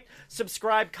to rate,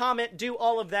 subscribe, comment, do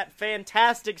all of that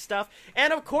fantastic stuff.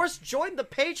 And of course, join the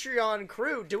Patreon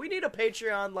crew. Do we need a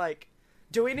Patreon,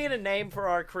 do we need a name for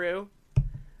our crew?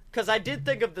 Because I did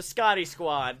think of the Scotty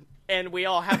Squad. And we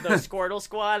all have those Squirtle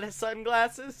Squad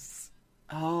sunglasses.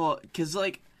 Oh, because,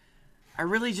 I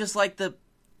really just like the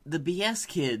BS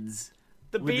kids.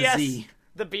 The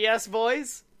BS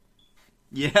boys?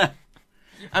 Yeah.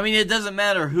 I mean, it doesn't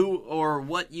matter who or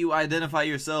what you identify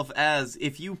yourself as.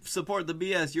 If you support the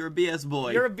BS, you're a BS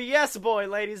boy. You're a BS boy,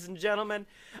 ladies and gentlemen.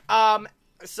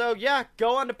 So, yeah,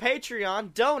 go on to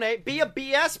Patreon, donate, be a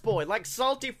BS boy like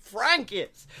Salty Frank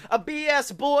is. A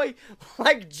BS boy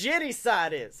like Jenny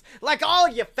Side is. Like all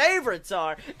your favorites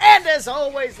are. And as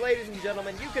always, ladies and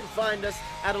gentlemen, you can find us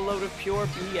at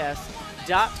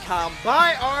aloadofpurebs.com.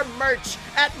 Buy our merch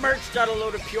at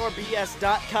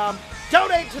merch.aloadofpurebs.com.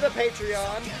 Donate to the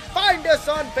Patreon. Find us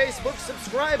on Facebook.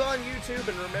 Subscribe on YouTube.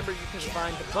 And remember, you can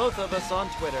find both of us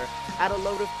on Twitter at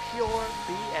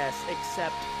aloadofpurebs,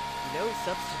 except no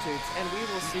substitutes, and we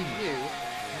will see you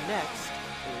next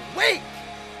week.